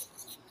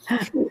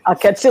 I'll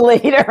catch you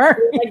later.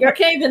 Like,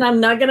 okay, then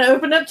I'm not going to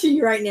open up to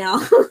you right now.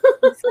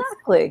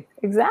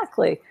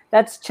 Exactly.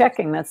 That's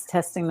checking. That's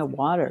testing the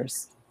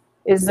waters.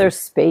 Is there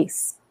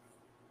space?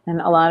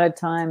 And a lot of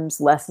times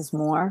less is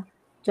more.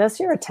 Just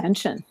your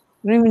attention.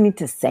 You don't even need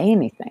to say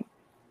anything.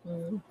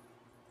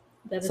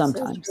 That is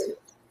sometimes. So true.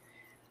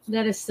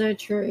 That is so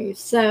true.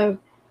 So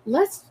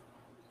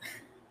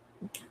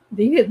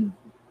you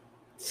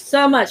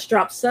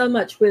drop so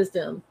much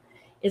wisdom.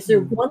 Is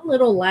there one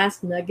little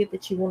last nugget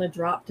that you want to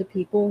drop to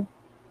people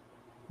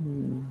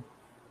Hmm.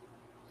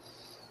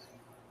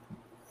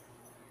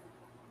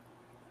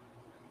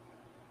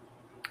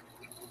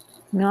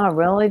 No,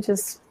 really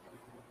just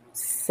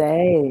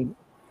say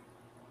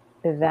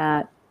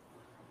that,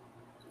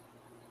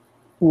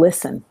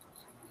 listen,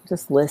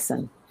 just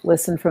listen.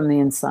 Listen from the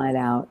inside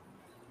out.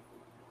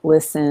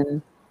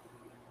 Listen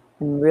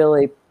and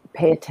really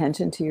pay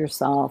attention to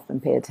yourself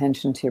and pay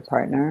attention to your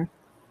partner.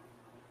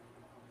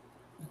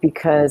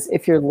 Because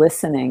if you're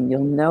listening,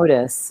 you'll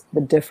notice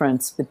the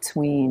difference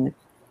between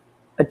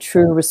a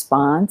true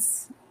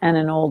response and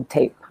an old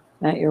tape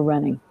that you're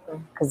running.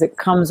 Because it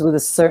comes with a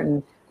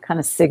certain kind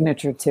of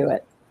signature to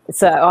it.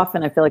 It's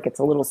often I feel like it's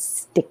a little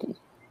sticky.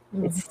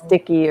 It's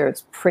sticky or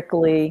it's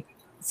prickly.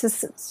 It's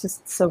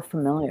just so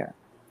familiar.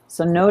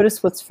 So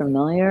notice what's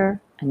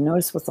familiar and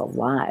notice what's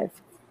alive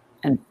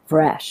and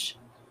fresh.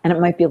 And it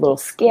might be a little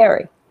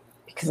scary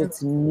because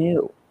it's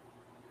new.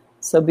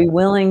 So be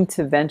willing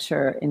to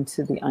venture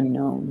into the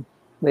unknown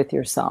with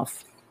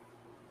yourself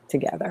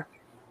together.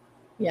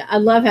 Yeah, I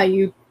love how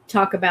you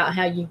talk about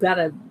how you got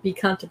to be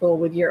comfortable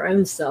with your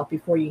own self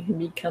before you can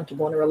be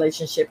comfortable in a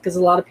relationship, because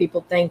a lot of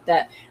people think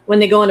that when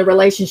they go into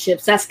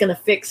relationships that's going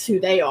to fix who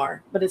they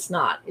are, but it's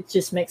not. It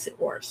just makes it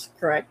worse.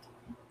 Correct?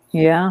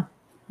 Yeah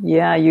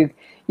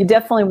you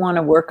definitely want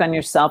to work on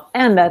yourself.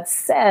 And that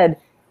said,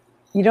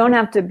 you don't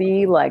have to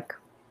be like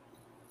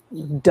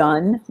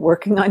done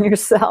working on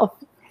yourself.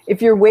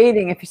 If you're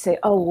waiting, if you say,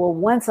 oh well,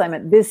 once I'm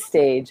at this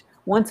stage,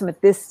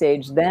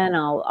 then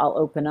I'll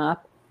open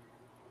up,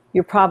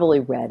 you're probably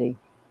ready.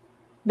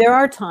 There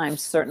are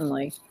times,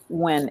 certainly,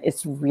 when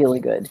it's really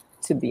good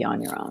to be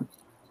on your own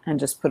and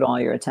just put all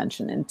your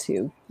attention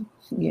into,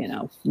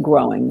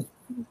 growing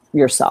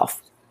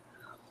yourself.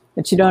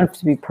 But you don't have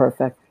to be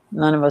perfect.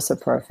 None of us are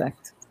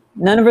perfect.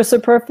 None of us are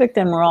perfect,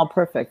 and we're all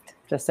perfect,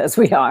 just as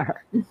we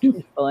are,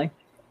 truthfully.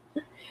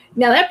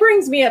 Now, that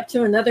brings me up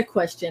to another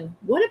question.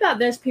 What about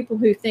those people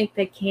who think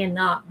they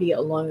cannot be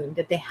alone,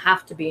 that they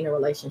have to be in a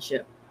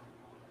relationship?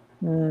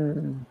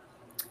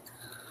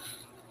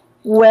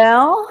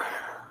 Well,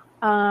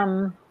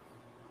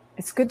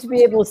 it's good to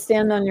be able to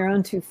stand on your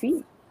own 2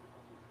 feet,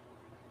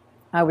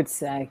 I would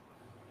say.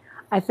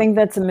 I think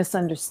that's a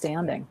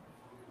misunderstanding.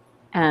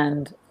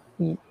 And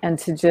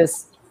to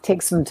just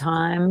take some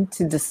time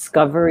to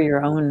discover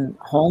your own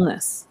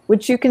wholeness,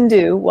 which you can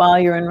do while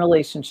you're in a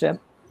relationship,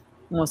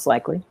 most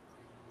likely.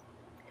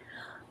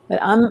 But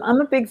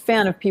I'm a big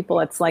fan of people.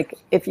 It's like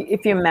if you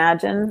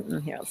imagine,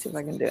 here, let's see if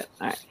I can do it.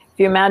 All right. If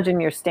you imagine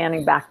you're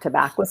standing back to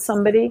back with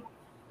somebody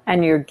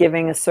and you're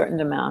giving a certain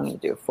amount, I'm going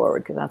to do it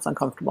forward because that's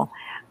uncomfortable.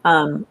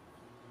 So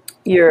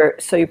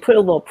you put a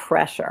little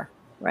pressure,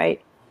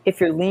 right? If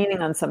you're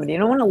leaning on somebody, you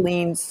don't want to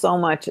lean so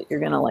much that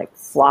you're going to like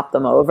flop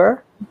them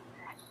over.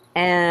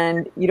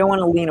 And you don't want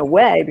to lean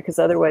away because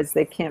otherwise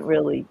they can't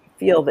really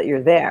feel that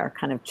you're there,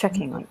 kind of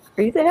checking like,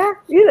 are you there?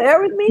 Are you there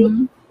with me?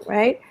 Mm-hmm.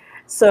 Right?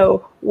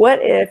 So what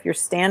if you're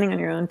standing on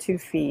your own 2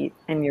 feet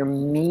and you're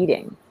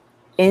meeting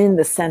in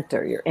the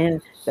center? You're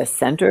in the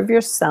center of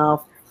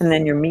yourself and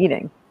then you're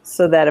meeting.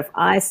 So that if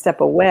I step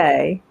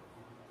away,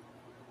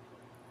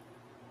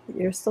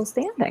 you're still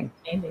standing.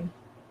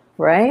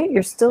 Right?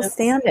 You're still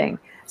standing.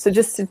 So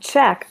just to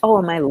check,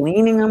 am I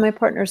leaning on my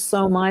partner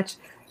so much?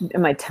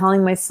 Am I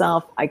telling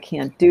myself I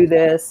can't do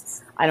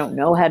this? I don't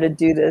know how to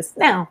do this.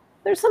 Now,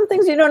 there's some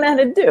things you don't know how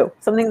to do.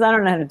 Some things I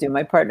don't know how to do.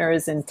 My partner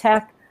is in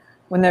tech.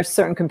 When there's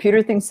certain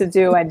computer things to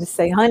do, I just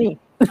say, honey,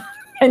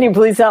 can you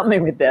please help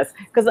me with this?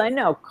 Because I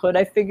know, could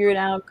I figure it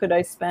out? Could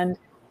I spend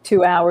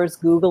 2 hours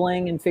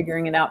Googling and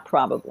figuring it out?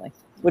 Probably.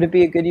 Would it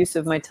be a good use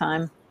of my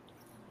time?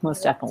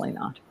 Most definitely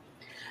not.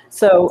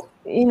 So,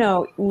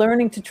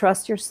 learning to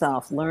trust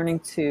yourself, learning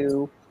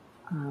to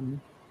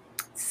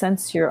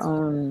sense your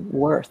own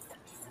worth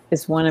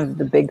is one of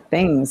the big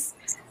things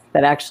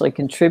that actually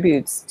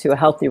contributes to a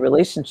healthy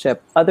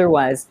relationship.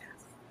 Otherwise,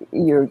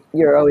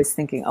 you're always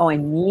thinking, I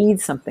need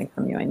something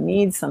from you. I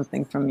need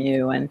something from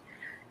you. And,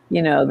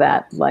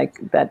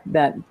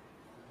 that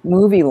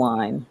movie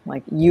line,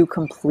 like, you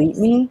complete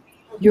me,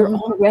 you're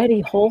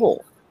already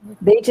whole.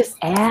 They just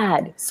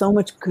add so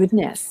much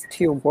goodness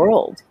to your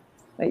world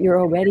that you're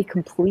already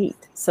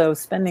complete. So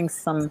spending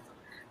some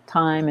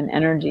time and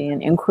energy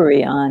and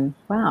inquiry on,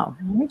 wow,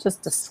 let me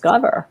just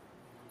discover,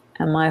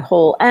 am I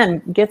whole?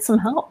 And get some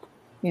help,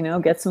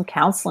 get some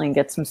counseling,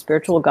 get some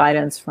spiritual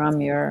guidance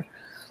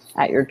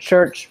at your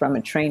church, from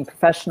a trained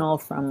professional,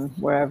 from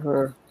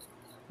wherever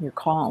you're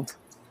called.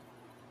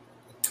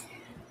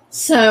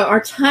 So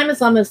our time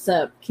is almost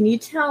up. Can you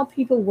tell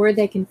people where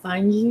they can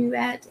find you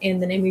at and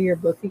the name of your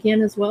book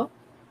again as well?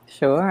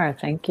 Sure.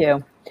 Thank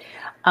you.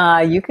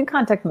 You can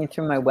contact me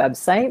through my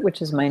website,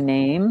 which is my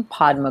name,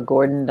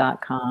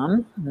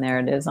 padmagordon.com. And there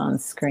it is on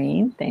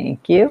screen.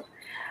 Thank you.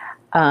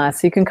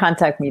 So you can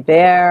contact me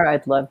there.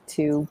 I'd love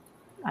to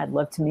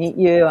meet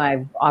you.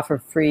 I offer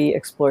free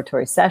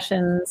exploratory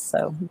sessions,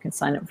 so you can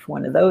sign up for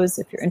one of those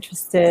if you're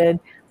interested,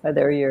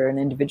 whether you're an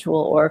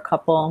individual or a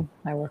couple.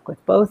 I work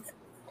with both.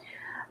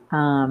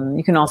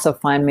 You can also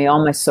find me,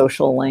 all my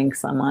social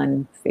links. I'm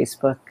on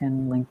Facebook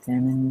and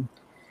LinkedIn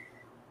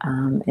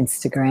and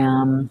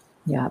Instagram.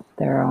 Yep,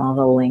 there are all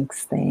the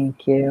links.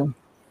 Thank you.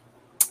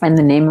 And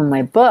the name of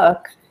my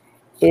book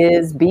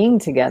is Being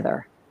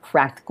Together,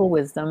 Practical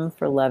Wisdom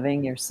for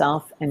Loving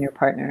Yourself and Your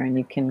Partner. And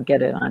you can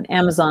get it on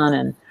Amazon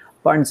and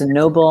Barnes &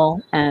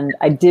 Noble. And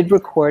I did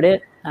record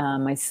it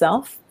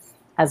myself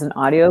as an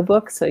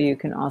audiobook, so you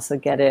can also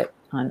get it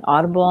on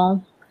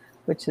Audible,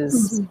 which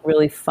is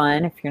really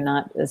fun. If you're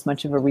not as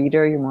much of a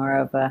reader, you're more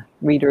of a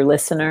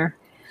reader-listener.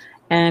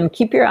 And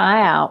keep your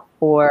eye out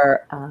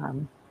for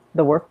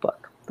the workbook.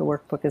 The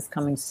workbook is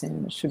coming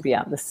soon. It should be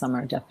out this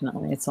summer,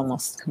 definitely. It's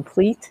almost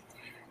complete.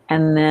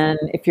 And then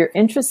if you're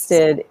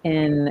interested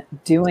in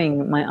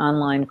doing my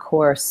online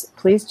course,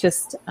 please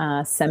just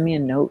send me a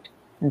note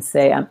and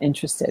say I'm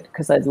interested,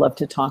 because I'd love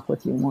to talk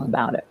with you more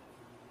about it.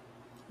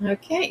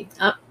 Okay.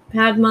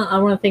 Padma, I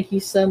want to thank you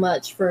so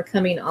much for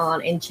coming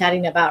on and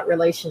chatting about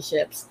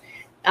relationships.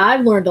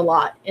 I've learned a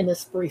lot in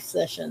this brief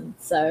session,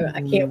 so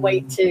I can't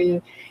wait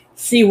to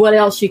see what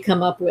else you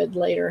come up with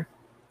later.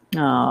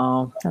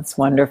 Oh, that's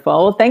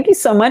wonderful. Well, thank you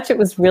so much. It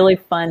was really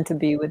fun to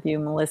be with you,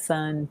 Melissa,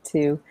 and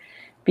to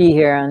be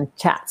here on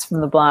Chats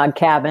from the Blog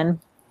Cabin.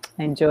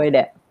 I enjoyed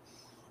it.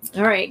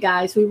 All right,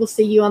 guys, we will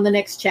see you on the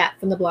next Chat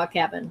from the Blog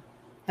Cabin.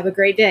 Have a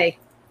great day.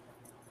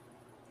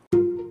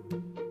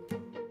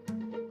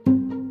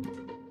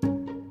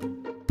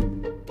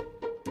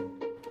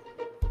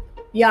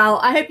 Y'all,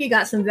 I hope you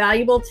got some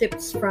valuable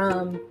tips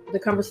from the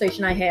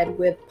conversation I had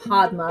with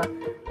Padma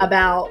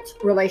about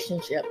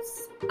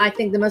relationships. I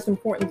think the most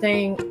important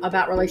thing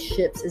about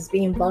relationships is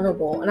being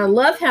vulnerable. And I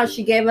love how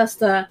she gave us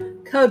the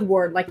code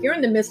word. Like, you're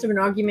in the midst of an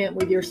argument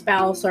with your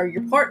spouse or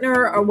your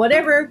partner or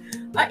whatever,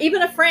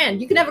 even a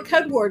friend. You can have a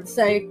code word,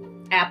 say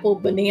apple,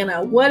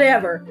 banana,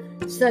 whatever,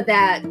 so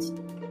that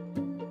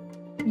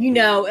you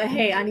know,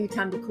 hey, I need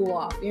time to cool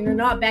off. You're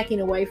not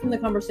backing away from the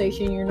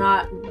conversation. You're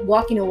not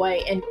walking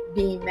away and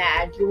being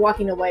mad. You're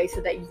walking away so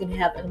that you can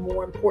have a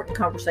more important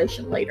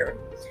conversation later.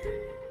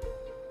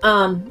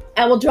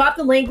 I will drop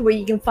the link where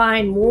you can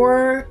find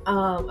more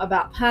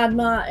about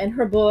Padma and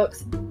her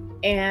books.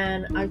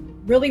 And I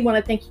really want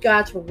to thank you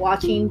guys for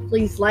watching.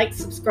 Please like,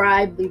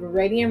 subscribe, leave a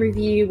rating and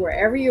review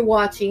wherever you're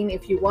watching.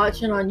 If you're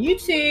watching on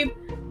YouTube,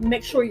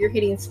 make sure you're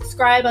hitting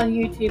subscribe on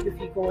YouTube. If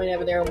you're going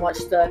over there and watch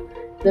the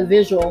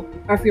visual,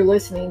 or if you're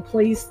listening,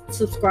 please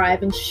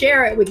subscribe and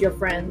share it with your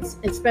friends,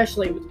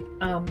 especially with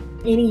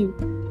any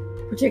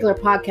particular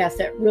podcast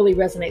that really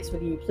resonates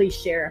with you. Please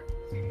share.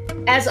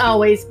 As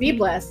always, be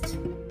blessed,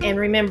 and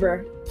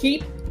remember,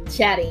 keep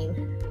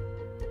chatting.